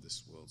ourselves from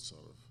this world,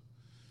 sort of.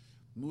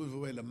 Move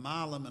away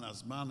l'malam and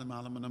azman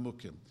l'malam and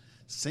amukim.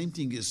 Same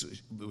thing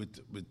is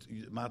with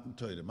Matan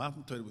Torah.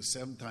 Matan Torah was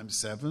 7 times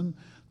 7.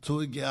 Till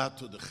to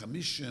the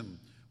Chamishim,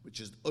 which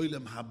is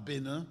Olam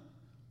HaBinah.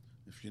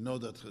 If you know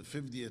that the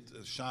 50th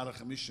Shara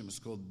Chamishim is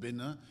called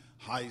Binah,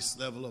 highest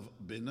level of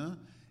Binah.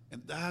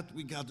 And that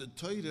we got the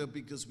Torah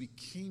because we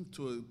came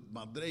to a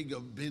madrega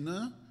of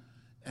Binah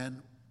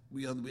and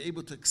we are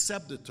able to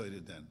accept the Torah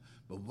then.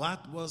 But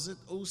what was it?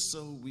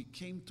 Also, we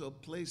came to a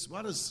place,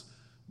 what is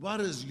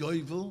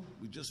Yovel?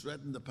 We just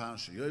read in the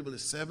Parsha. Yovel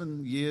is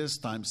 7 years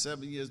times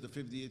 7 years, the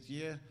 50th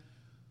year.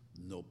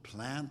 No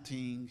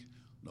planting,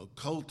 no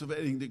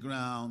cultivating the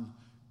ground,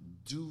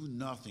 Do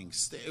nothing.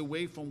 Stay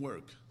away from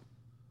work.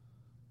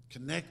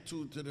 Connect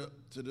to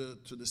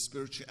the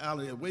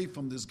spirituality, away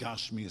from this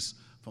gashmias,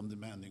 from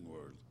demanding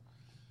world.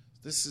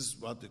 This is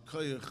what the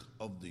koyach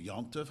of the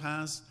Yontif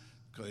has,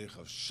 koyach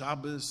of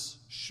Shabbos,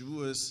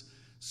 Shavuos.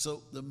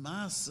 So the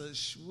Maaseh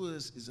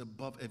Shavuos is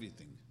above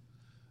everything.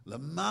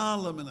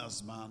 L'ma'ala min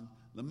azman,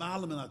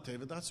 l'ma'ala min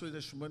ateva. That's why the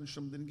Shemon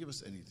Shem didn't give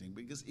us anything,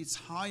 because it's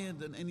higher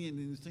than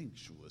anything,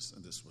 Shavuos,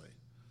 in this way.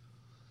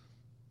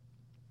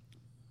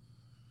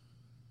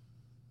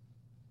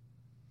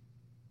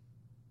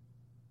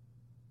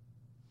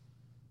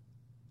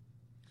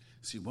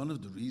 See, one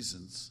of the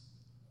reasons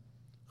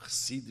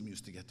Chassidim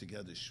used to get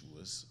together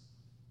Shavuos,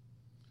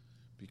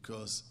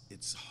 because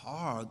it's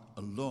hard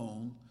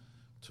alone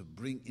to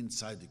bring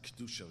inside the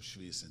Kedusha of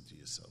Shavuos into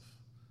yourself.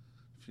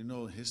 If you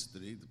know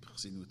history, the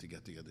Chassidim used to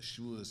get together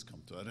Shavuos,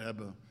 come to a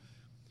Rebbe,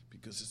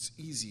 because it's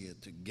easier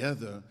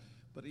together.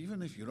 But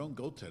even if you don't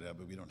go to a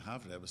Rebbe, we don't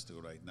have Rebbes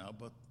still right now,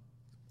 but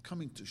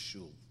coming to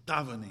Shul,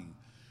 davening,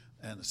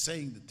 and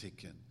saying the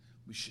tikkun,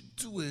 we should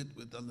do it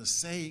with the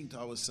saying to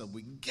ourselves,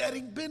 we're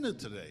getting binner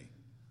today.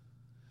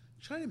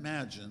 Try to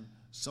imagine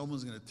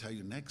someone's going to tell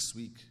you next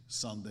week,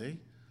 Sunday,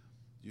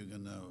 you're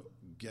going to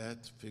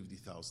get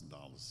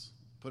 $50,000.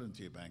 Put it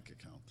into your bank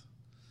account.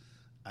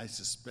 I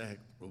suspect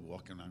we're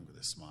walking around with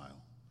a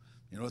smile.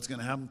 You know what's going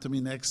to happen to me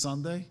next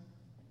Sunday?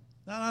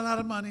 Not a lot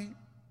of money.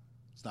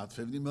 It's not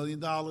 $50 million.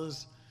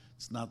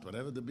 It's not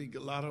whatever the big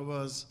lotto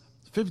was.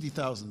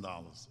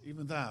 $50,000.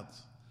 Even that.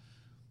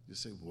 You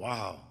say,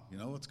 wow, you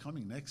know what's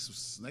coming next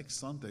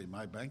Sunday,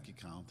 my bank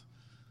account,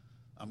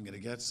 I'm going to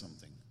get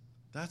something.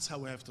 That's how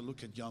we have to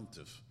look at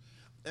Yontif.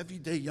 Every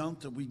day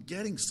Yontif, we're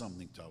getting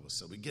something to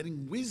ourselves. We're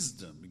getting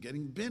wisdom. We're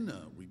getting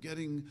binah. We're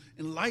getting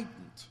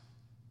enlightened.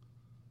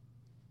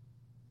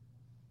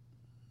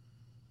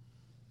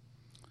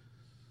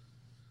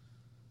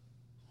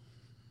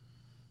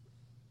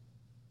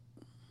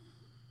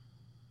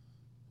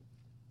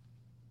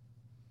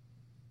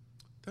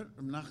 That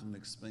Menachem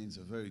explains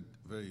a very,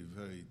 very,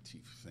 very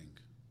deep thing.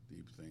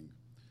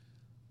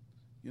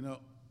 You know,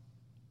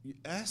 you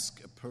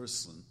ask a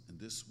person in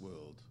this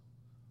world,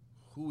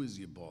 who is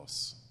your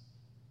boss?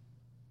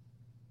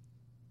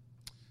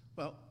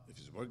 Well, if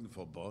he's working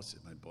for a boss,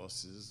 my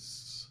boss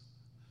is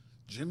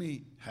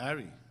Jimmy,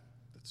 Harry.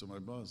 That's my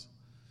boss.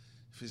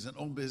 If he's an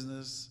own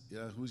business,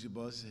 yeah, who's your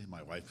boss? Hey,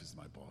 my wife is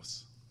my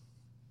boss.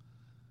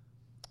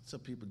 So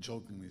people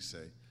jokingly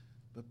say,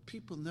 but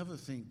people never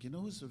think, you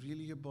know who's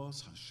really your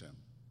boss? Hashem.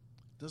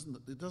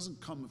 It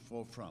doesn't come in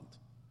forefront.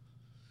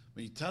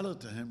 When you tell it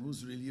to him,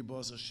 who's really your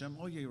boss? Hashem,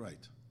 oh, you're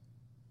right.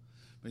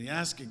 When you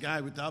ask a guy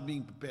without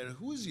being prepared,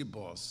 who is your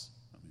boss?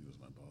 I mean, who's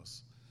my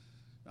boss?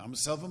 I'm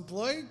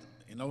self-employed.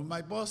 You know who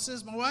my boss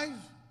is? My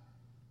wife.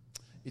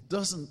 It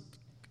doesn't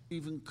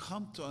even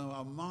come to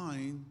our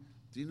mind,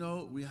 do you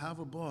know, we have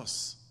a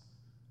boss.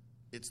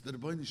 It's the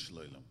Rebbeinu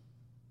Shloilem.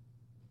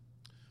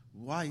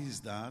 Why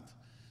is that?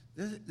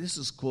 This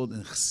is called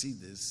in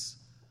Chassidus,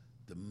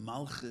 the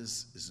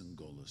Malchus is in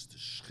Golus, the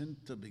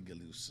Shchinta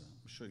Begalusa.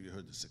 I'm sure you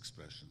heard this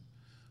expression.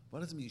 What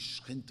does it mean,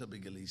 Shchinta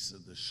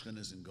Begalusa, the Shchin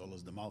is in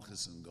Golus, the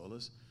Malchus is in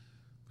Golus?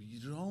 We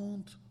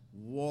don't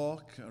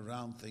walk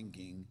around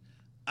thinking,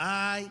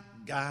 I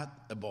got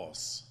a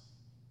boss.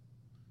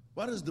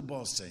 What does the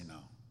boss say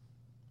now?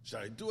 Should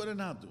I do it or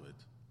not do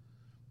it?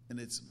 And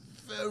it's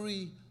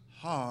very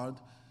hard,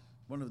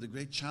 one of the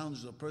great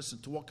challenges of a person,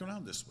 to walk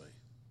around this way.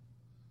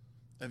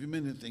 Every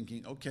minute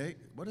thinking, okay,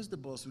 what does the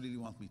boss really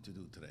want me to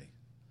do today?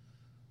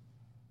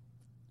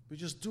 We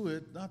just do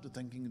it, not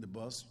thinking the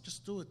boss,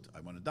 just do it.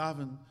 I want to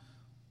daven.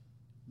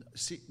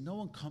 See, no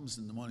one comes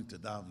in the morning to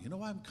daven. You know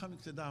why I'm coming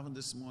to daven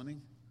this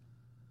morning?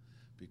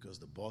 Because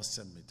the boss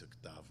sent me to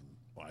daven.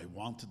 Or I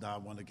want to daven, I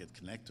want to get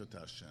connected to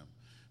Hashem.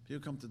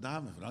 People come to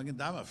daven. If I don't get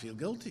daven, I feel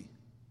guilty.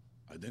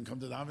 I didn't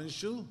come to daven in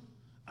shul.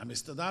 I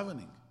missed the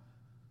davening.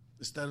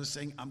 Instead of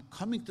saying, I'm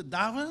coming to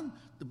daven,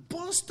 the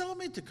boss told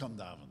me to come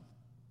daven.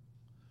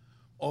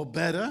 Or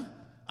better,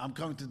 I'm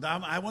coming to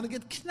daven, I want to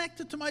get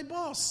connected to my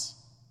boss.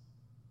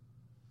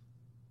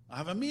 I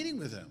have a meeting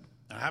with him.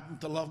 I happen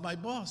to love my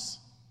boss.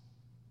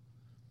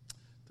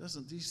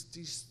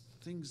 These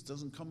things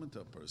doesn't come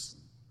into a person.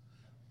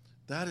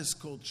 That is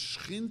called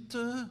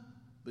Shchinta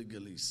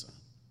Begalisa.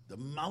 The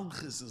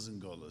Malchus is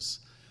in Golus.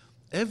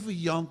 Every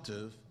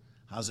Yontiv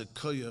has a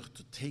koyach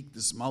to take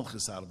this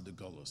Malchus out of the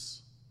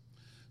Golus.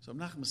 So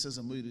Menachem says,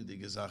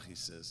 he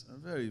says, a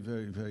very,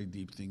 very, very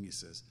deep thing he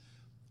says.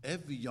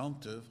 Every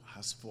Yontiv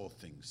has four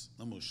things.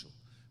 Namushal.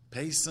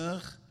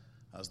 Pesach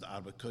has the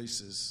Arba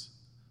Koises.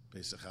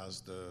 Pesach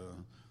has the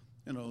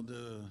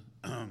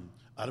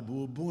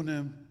Arbu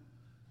Bunim.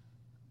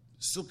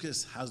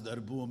 Sukkot has the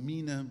Arbu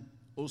Minim.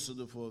 Also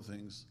the four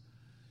things.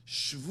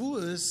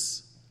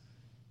 Shavuos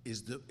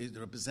it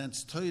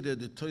represents Torah.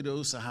 The Torah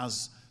also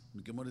has,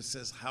 the Gemara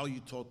says, how you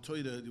taught Torah.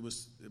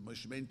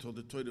 Moshe Rabbeinu taught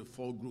the Torah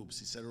 4 groups.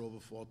 He said it over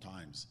 4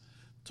 times.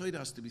 Torah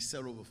has to be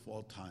said over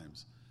 4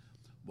 times.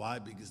 Why?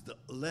 Because the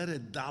letter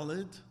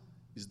Daled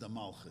is the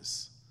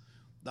Malchus.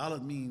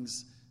 Daled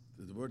means,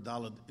 the word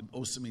Daled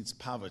also means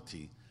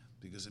poverty.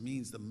 Because it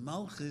means the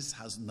Malchus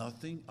has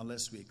nothing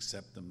unless we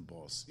accept them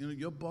boss.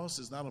 Your boss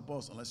is not a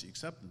boss unless you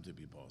accept him to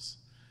be boss.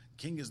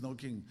 King is no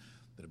king.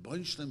 The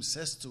Rebbeinu Shalom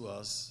says to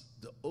us,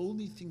 the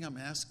only thing I'm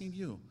asking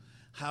you,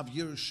 have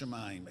Yiras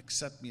Shamayim,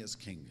 accept me as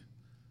king.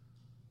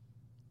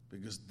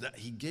 Because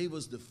he gave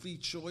us the free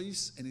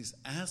choice and he's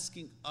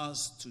asking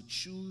us to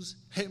choose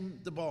him,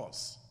 the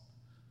boss.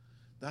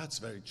 That's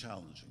very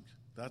challenging.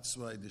 That's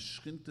why the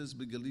Shechina is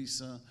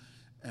begelisa,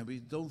 and we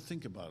don't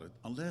think about it.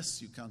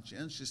 Unless you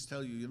conscientiously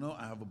tell you,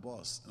 I have a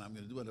boss, and I'm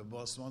going to do what the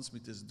boss wants me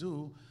to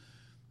do.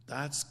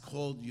 That's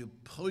called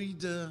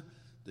Yepoide,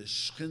 the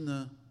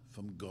Shechina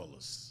from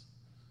Golus.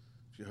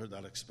 If you heard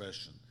that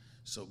expression.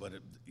 So, but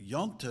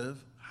Yontev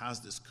has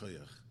this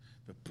koyach.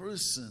 If a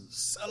person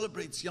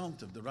celebrates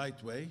Yontev the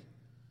right way,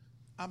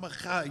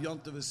 Amacha,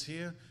 Yontev is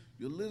here,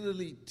 you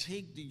literally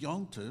take the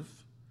Yontev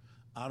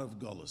out of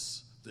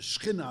Golus, the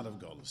Shechina out of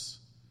Golus.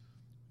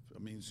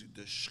 It means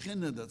the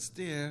Shechina that's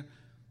there,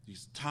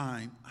 this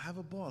time, I have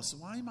a boss.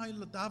 Why am I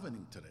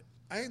davening today?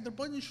 The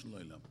Rebbeinu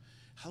Shalom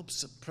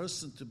helps a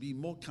person to be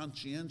more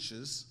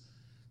conscientious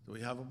that we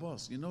have a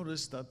boss. You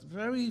notice that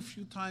very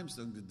few times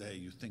during the day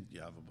you think you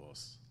have a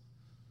boss.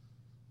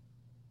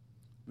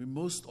 We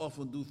most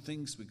often do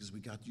things because we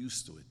got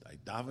used to it. I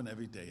daven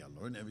every day,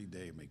 I learn every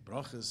day, I make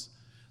brachas,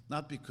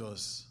 not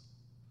because,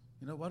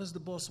 what does the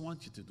boss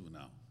want you to do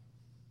now?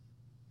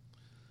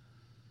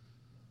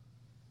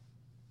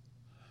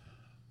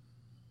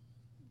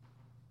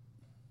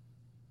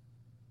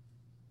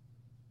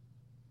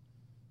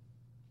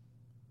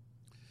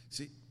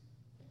 See,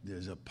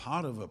 there's a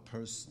part of a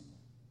person,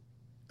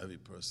 every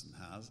person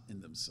has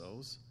in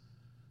themselves,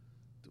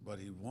 that what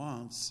he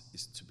wants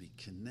is to be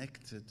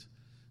connected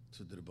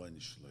to the Rebbeinu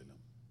Shalom.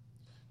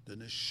 The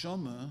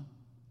neshama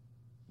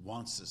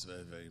wants this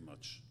very, very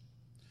much.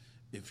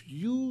 If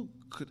you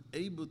could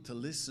able to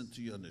listen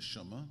to your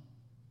neshama,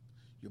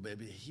 you'll be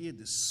able to hear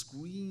the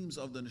screams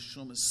of the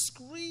neshama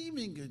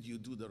screaming at you,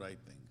 do the right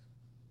thing.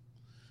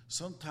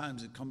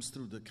 Sometimes it comes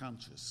through the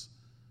conscious.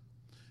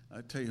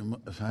 I'll tell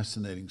you a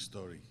fascinating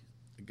story.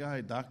 A guy,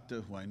 a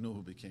doctor who I know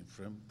who became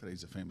today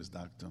he's a famous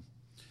doctor.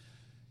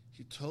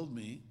 He told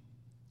me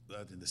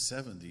that in the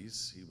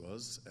 70s he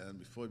was, and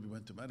before he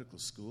went to medical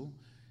school,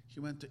 he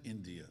went to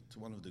India, to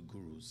one of the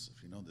gurus.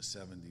 If you know the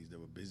 70s, they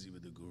were busy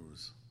with the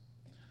gurus.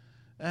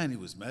 And he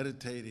was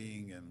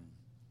meditating,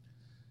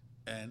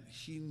 and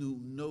he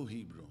knew no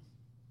Hebrew.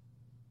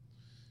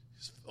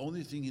 His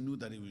only thing he knew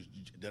that he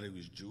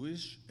was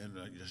Jewish, and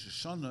Rosh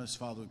Hashanah, his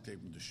father would take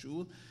him to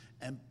shul,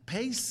 and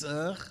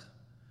Pesach,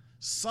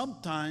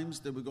 sometimes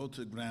they would go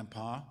to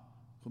grandpa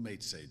who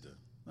made Seder.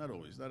 Not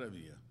always, not every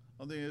year.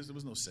 Other years, there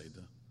was no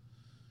Seder.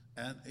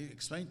 And he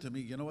explained to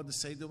me, you know what the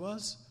Seder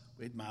was?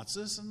 We ate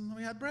matzahs and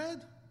we had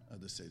bread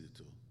at the Seder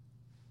too.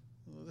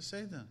 The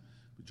Seder.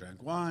 We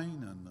drank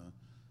wine and there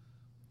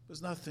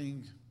was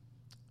nothing,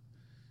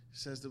 he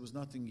says there was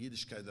nothing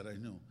Yiddishkeit that I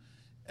knew.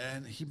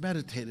 And he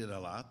meditated a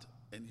lot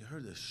and he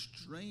heard a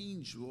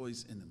strange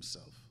voice in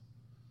himself.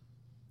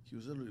 He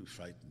was literally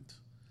frightened.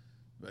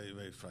 Very,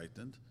 very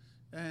frightened.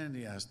 And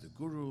he asked the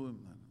guru, and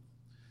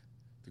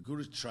the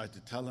guru tried to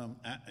tell him,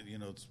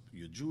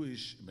 you're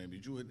Jewish, maybe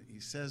Jewish. He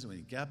says when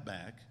he got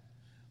back,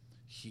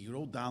 he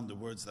wrote down the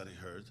words that he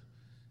heard,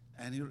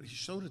 and he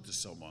showed it to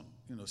someone,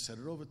 said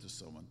it over to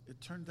someone. It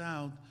turned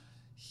out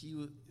he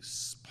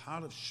was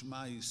part of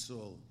Shema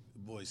Yisrael,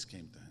 voice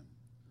came to him.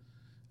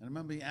 And I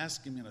remember he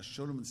asked him, I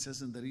showed him, it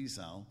says in the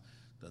Rizal,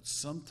 that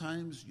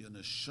sometimes your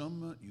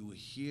neshama, you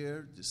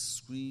hear the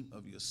scream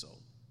of your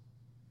soul.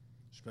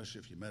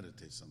 Especially if you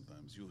meditate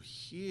sometimes. You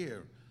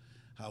hear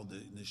how the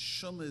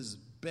neshama is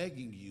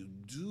begging you,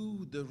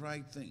 do the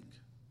right thing.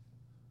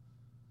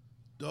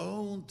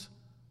 Don't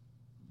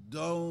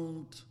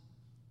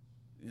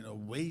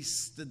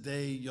waste the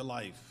day, your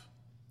life.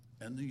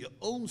 And your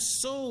own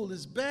soul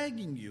is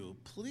begging you,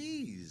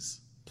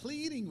 please,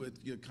 pleading with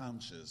your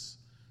conscience,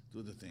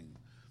 do the thing.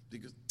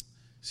 Because,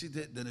 see,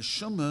 the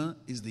neshama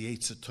is the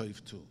Yetzer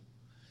Tov too.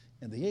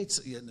 And the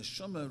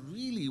neshama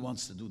really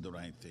wants to do the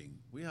right thing.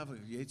 We have a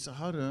Yetzer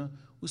Hara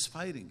who's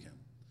fighting him.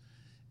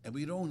 And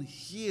we don't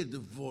hear the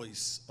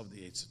voice of the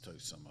Yetzer Tov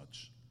so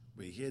much.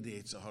 We hear the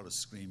Yetzer Hara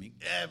screaming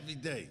every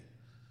day.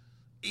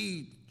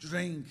 Eat,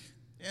 drink,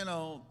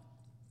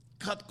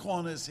 cut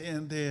corners here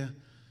and there.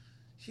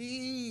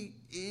 He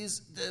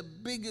is the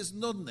biggest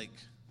nudnik.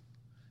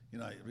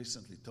 I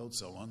recently told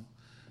someone,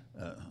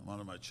 one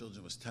of my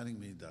children was telling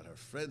me that her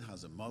friend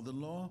has a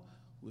mother-in-law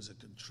who's a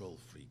control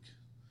freak.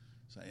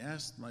 So I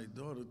asked my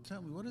daughter,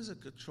 tell me, what does a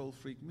control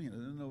freak mean? I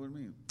didn't know what it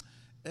meant.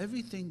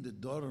 Everything the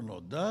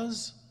daughter-in-law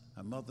does,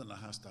 her mother-in-law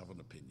has to have an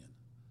opinion.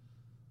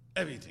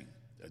 Everything.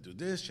 I do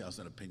this, she has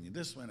an opinion.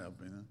 This one,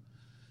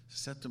 She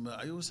said to me,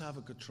 I always have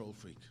a control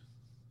freak.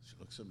 She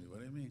looks at me, what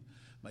do you mean?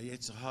 My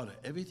Yetzer Hara,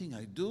 everything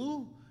I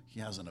do, he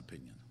has an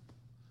opinion.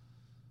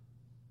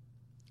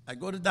 I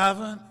go to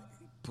daven,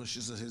 he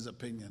pushes his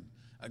opinion.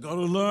 I go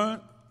to learn,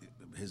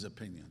 his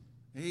opinion.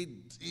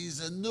 He's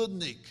a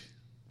nudnik.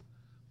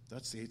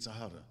 That's the Yetzer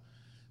Hara.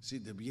 See,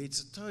 the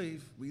Yetzer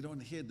Tov, we don't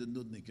hear the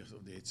nudnik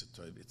of the Yetzer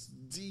Tov. It's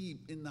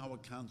deep in our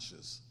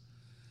conscious.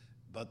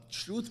 But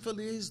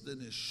truthfully is the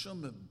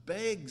neshama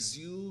begs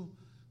you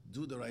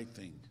do the right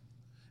thing.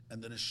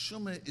 And the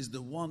neshama is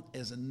the one,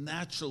 as a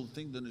natural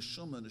thing, the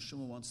neshama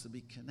wants to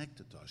be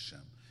connected to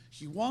Hashem.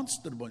 He wants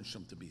the Rebbeinu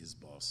Shem to be his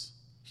boss.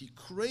 He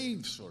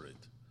craves for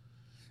it.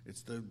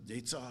 It's the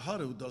Yetzer Hara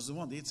who doesn't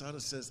want. The Yetzer Hara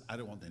says, I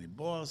don't want any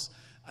boss.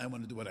 I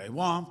want to do what I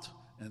want.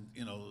 And,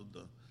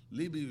 the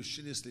Libi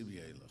Yushinis Libi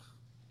Eilach.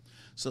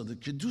 So the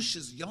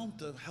Kedushas Yom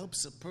Tov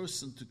helps a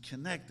person to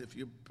connect, if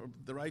you're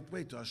the right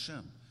way, to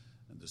Hashem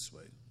in this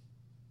way.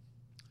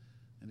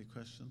 Any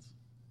questions?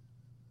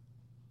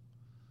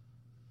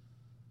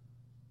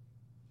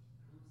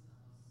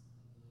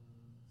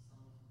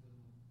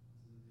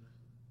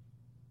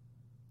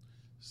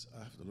 So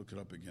I have to look it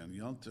up again.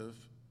 Yom Tov,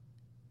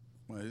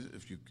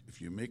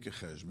 if you make a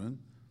cheshbon,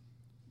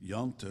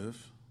 Yom Tov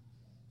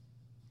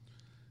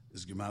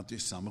is Gemati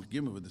Samach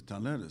Gimel with the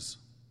Taneres.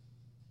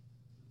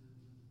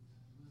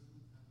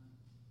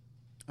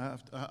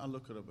 I'll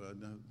look it up. I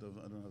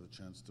don't have a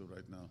chance to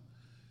right now.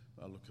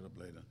 I'll look it up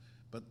later.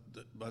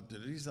 But the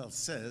Rizal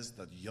says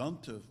that Yom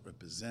Tov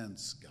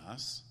represents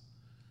gas,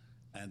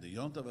 and the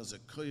Yom Tov has a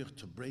koyach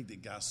to break the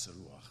gas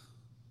ruach.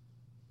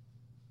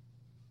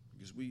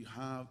 Because we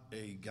have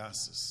a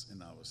gases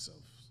in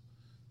ourselves.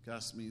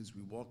 Gas means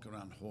we walk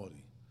around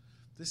haughty.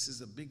 This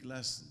is a big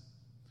lesson,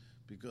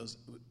 because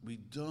we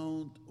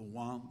don't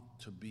want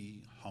to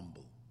be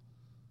humble.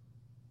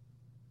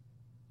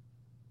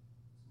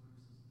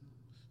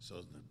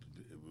 So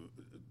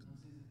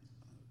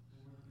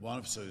one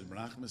of Sir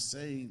Menachem is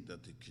saying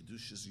that the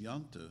Kedushas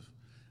Yom Tov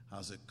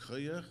has a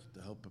koyach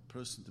to help a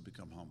person to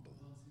become humble.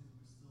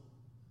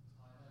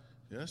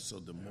 Yes, so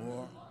the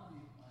more,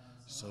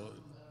 so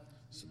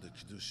the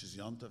Kedushas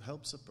Yom Tov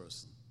helps a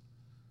person.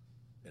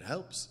 It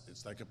helps.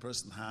 It's like a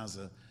person has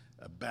a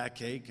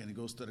backache and he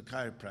goes to the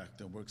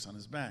chiropractor and works on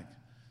his back.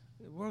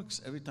 It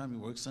works. Every time he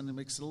works on it, it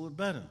makes it a little bit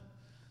better.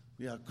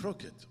 We are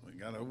crooked. We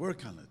got to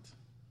work on it.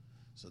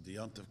 So the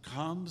Yom Tov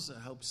comes, it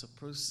helps a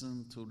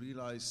person to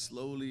realize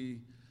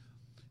slowly.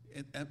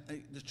 And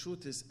the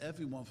truth is,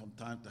 everyone from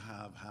time to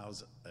have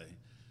has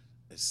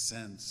a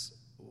sense,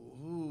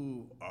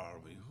 who are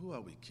we? Who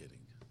are we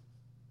kidding?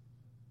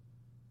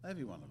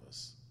 Every one of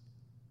us.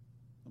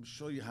 I'm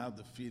sure you have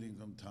the feeling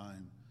from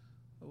time,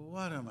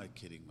 what am I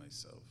kidding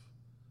myself?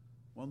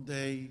 One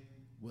day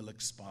will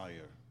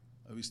expire.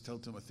 I always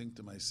think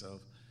to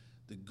myself,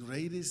 the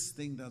greatest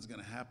thing that's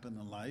going to happen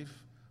in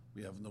life,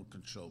 we have no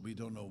control. We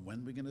don't know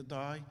when we're going to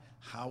die,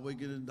 how we're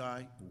going to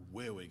die,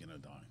 where we're going to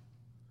die.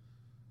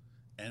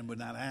 And we're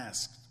not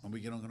asked, and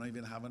we don't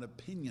even have an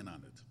opinion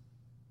on it.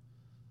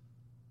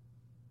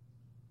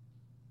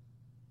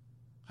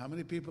 How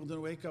many people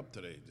didn't wake up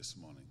today, this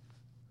morning?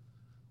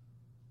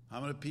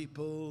 How many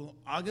people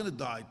are going to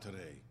die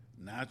today?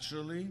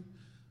 Naturally,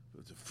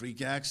 with a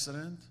freak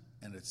accident,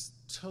 and it's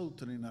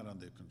totally not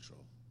under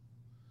control.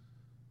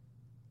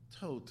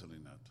 Totally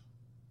not.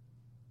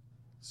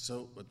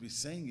 So what we're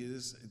saying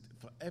is,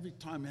 for every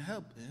time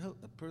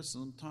a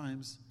person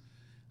sometimes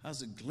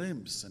has a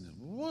glimpse and,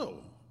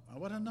 whoa,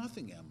 what a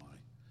nothing am I?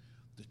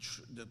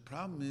 The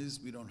problem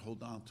is we don't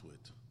hold on to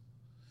it.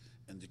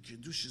 And the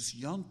Kedushas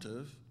Yom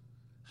Tov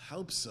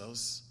helps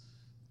us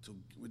to,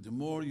 the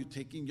more you're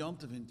taking Yom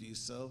Tov into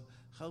yourself,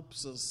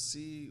 helps us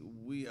see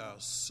we are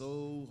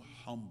so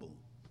humble.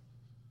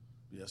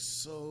 We are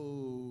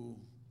so,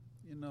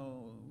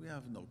 we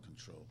have no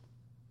control.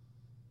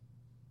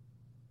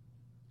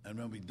 And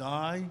when we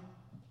die,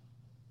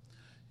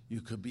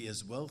 you could be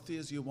as wealthy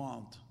as you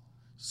want.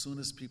 As soon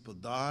as people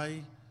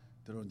die,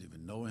 they don't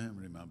even know him,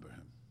 remember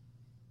him.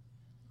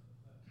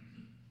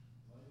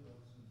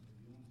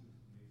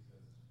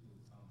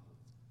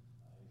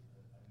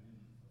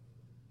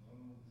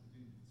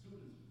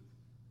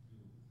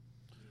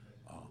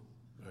 Oh,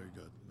 very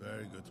good.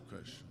 Very good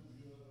question.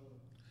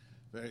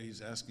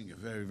 He's asking a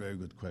very, very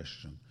good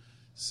question.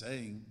 He's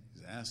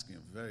asking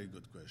a very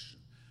good question.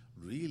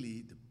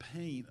 Really, the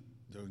pain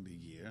during the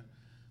year,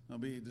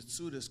 maybe the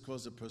tzudas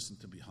cause a person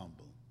to be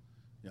humble.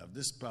 You have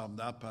this problem,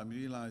 that problem,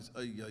 you realize,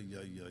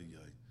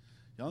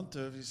 Yom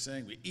Tov is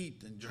saying we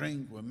eat and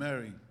drink, we're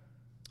merry.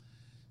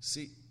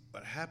 See,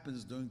 what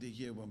happens during the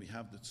year when we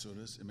have the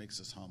tzudas, it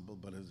makes us humble,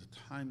 but as the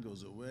time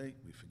goes away,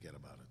 we forget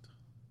about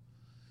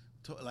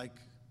it. Like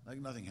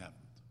nothing happened.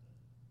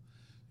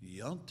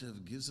 Yom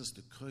Tov gives us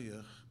the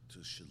koyach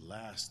should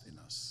last in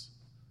us.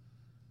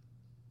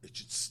 It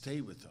should stay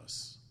with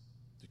us.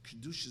 The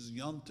Kedushas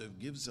Yom Tov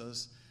gives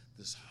us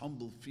this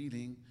humble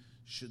feeling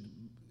should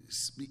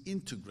be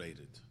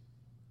integrated.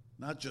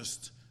 Not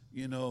just,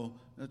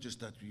 not just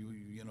that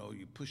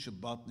you push a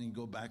button and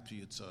go back to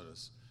your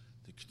tzaras.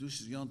 The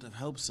Kedushas Yom Tov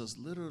helps us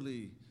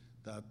literally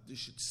that this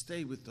should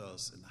stay with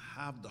us and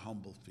have the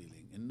humble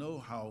feeling and know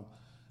how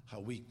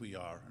weak we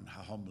are and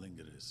how humbling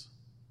it is.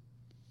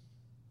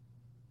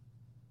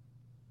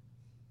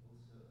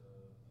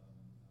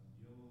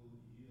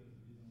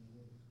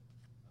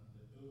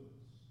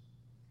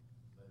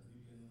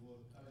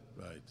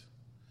 Right.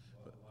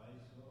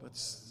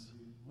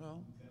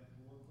 Well,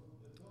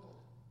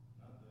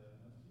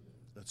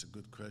 that's a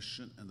good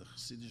question, and the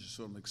Chassidish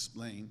sort of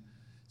explain.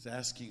 It's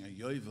asking a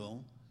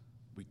yovel.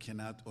 We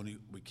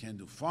can't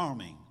do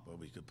farming, but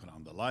we could put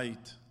on the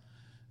light,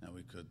 and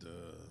we could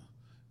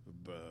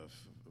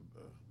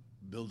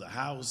build a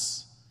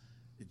house.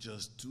 It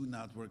just do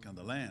not work on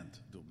the land.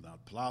 Do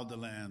not plow the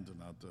land. Do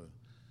not.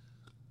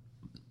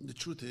 The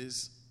truth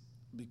is,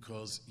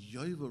 because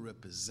yovel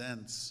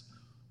represents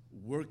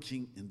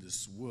working in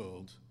this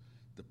world,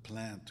 the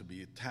plant to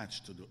be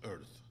attached to the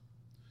earth,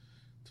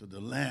 to the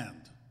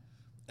land.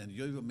 And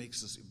yovel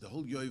makes us, if the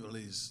whole yovel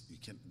is,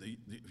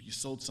 if you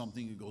sold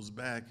something, it goes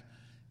back,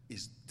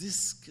 is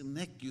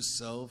disconnect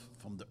yourself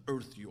from the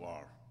earth you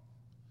are.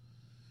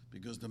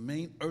 Because the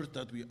main earth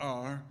that we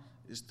are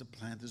is the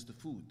plant, is the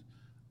food.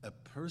 A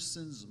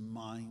person's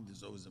mind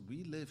is always,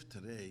 we live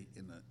today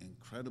in an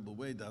incredible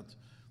way that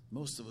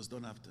most of us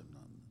don't have to,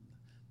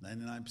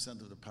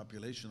 99% of the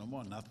population or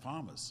more, not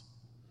farmers.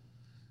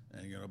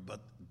 And,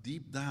 but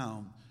deep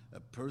down, a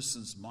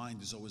person's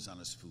mind is always on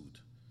his food.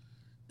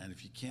 And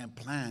if you can't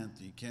plant,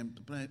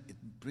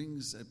 it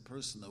brings a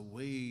person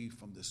away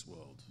from this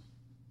world.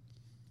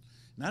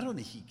 Not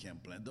only he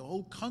can't plant, the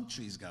whole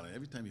country's got it.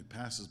 Every time he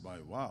passes by,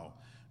 wow,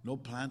 no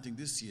planting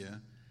this year.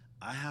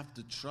 I have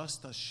to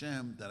trust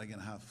Hashem that I'm going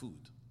to have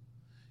food.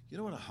 You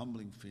know what a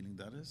humbling feeling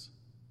that is?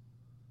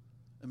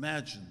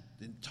 Imagine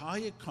the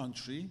entire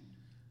country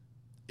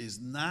is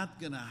not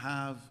going to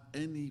have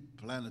any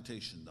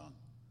plantation done.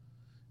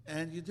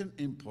 And you didn't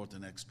import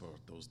and export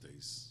those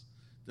days.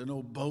 There are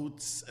no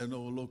boats and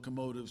no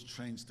locomotives,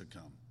 trains to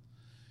come.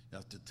 You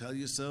have to tell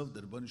yourself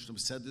that the Rebbeinu Shalom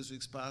said this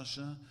week's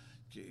parsha,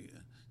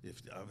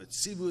 if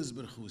Avetzivu is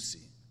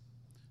berchusi,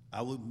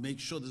 I will make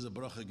sure there's a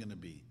bracha going to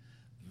be.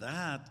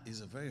 That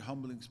is a very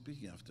humbling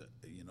speaking. After,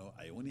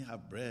 I only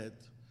have bread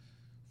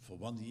for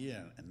 1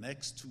 year, and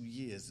next 2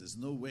 years, there's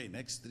no way,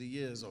 next 3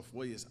 years or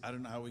 4 years, I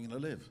don't know how we're going to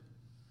live.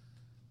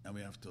 And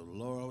we have to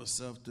lower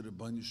ourselves to the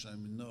Rebbeinu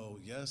Shalom. No,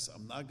 yes,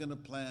 I'm not going to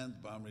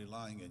plant, but I'm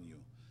relying on you.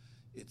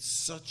 It's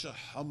such a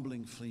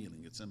humbling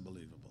feeling. It's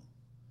unbelievable.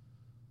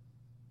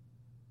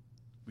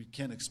 We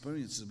can't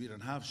experience it. We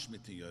don't have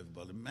Shemitah Yovel,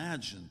 but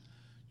imagine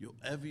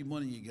every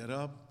morning you get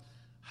up,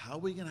 how are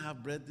we going to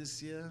have bread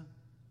this year?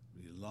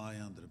 Rely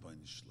on the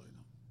Rebbeinu Shalom.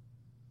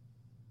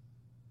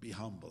 Be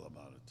humble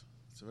about it.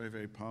 It's very,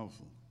 very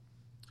powerful.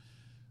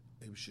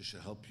 Maybe she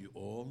should help you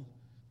all,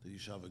 that you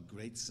should have a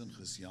great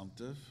Simchas Yom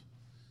Tov,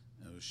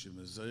 and we should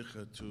be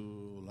zeicher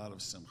to a lot of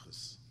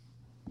Simchas.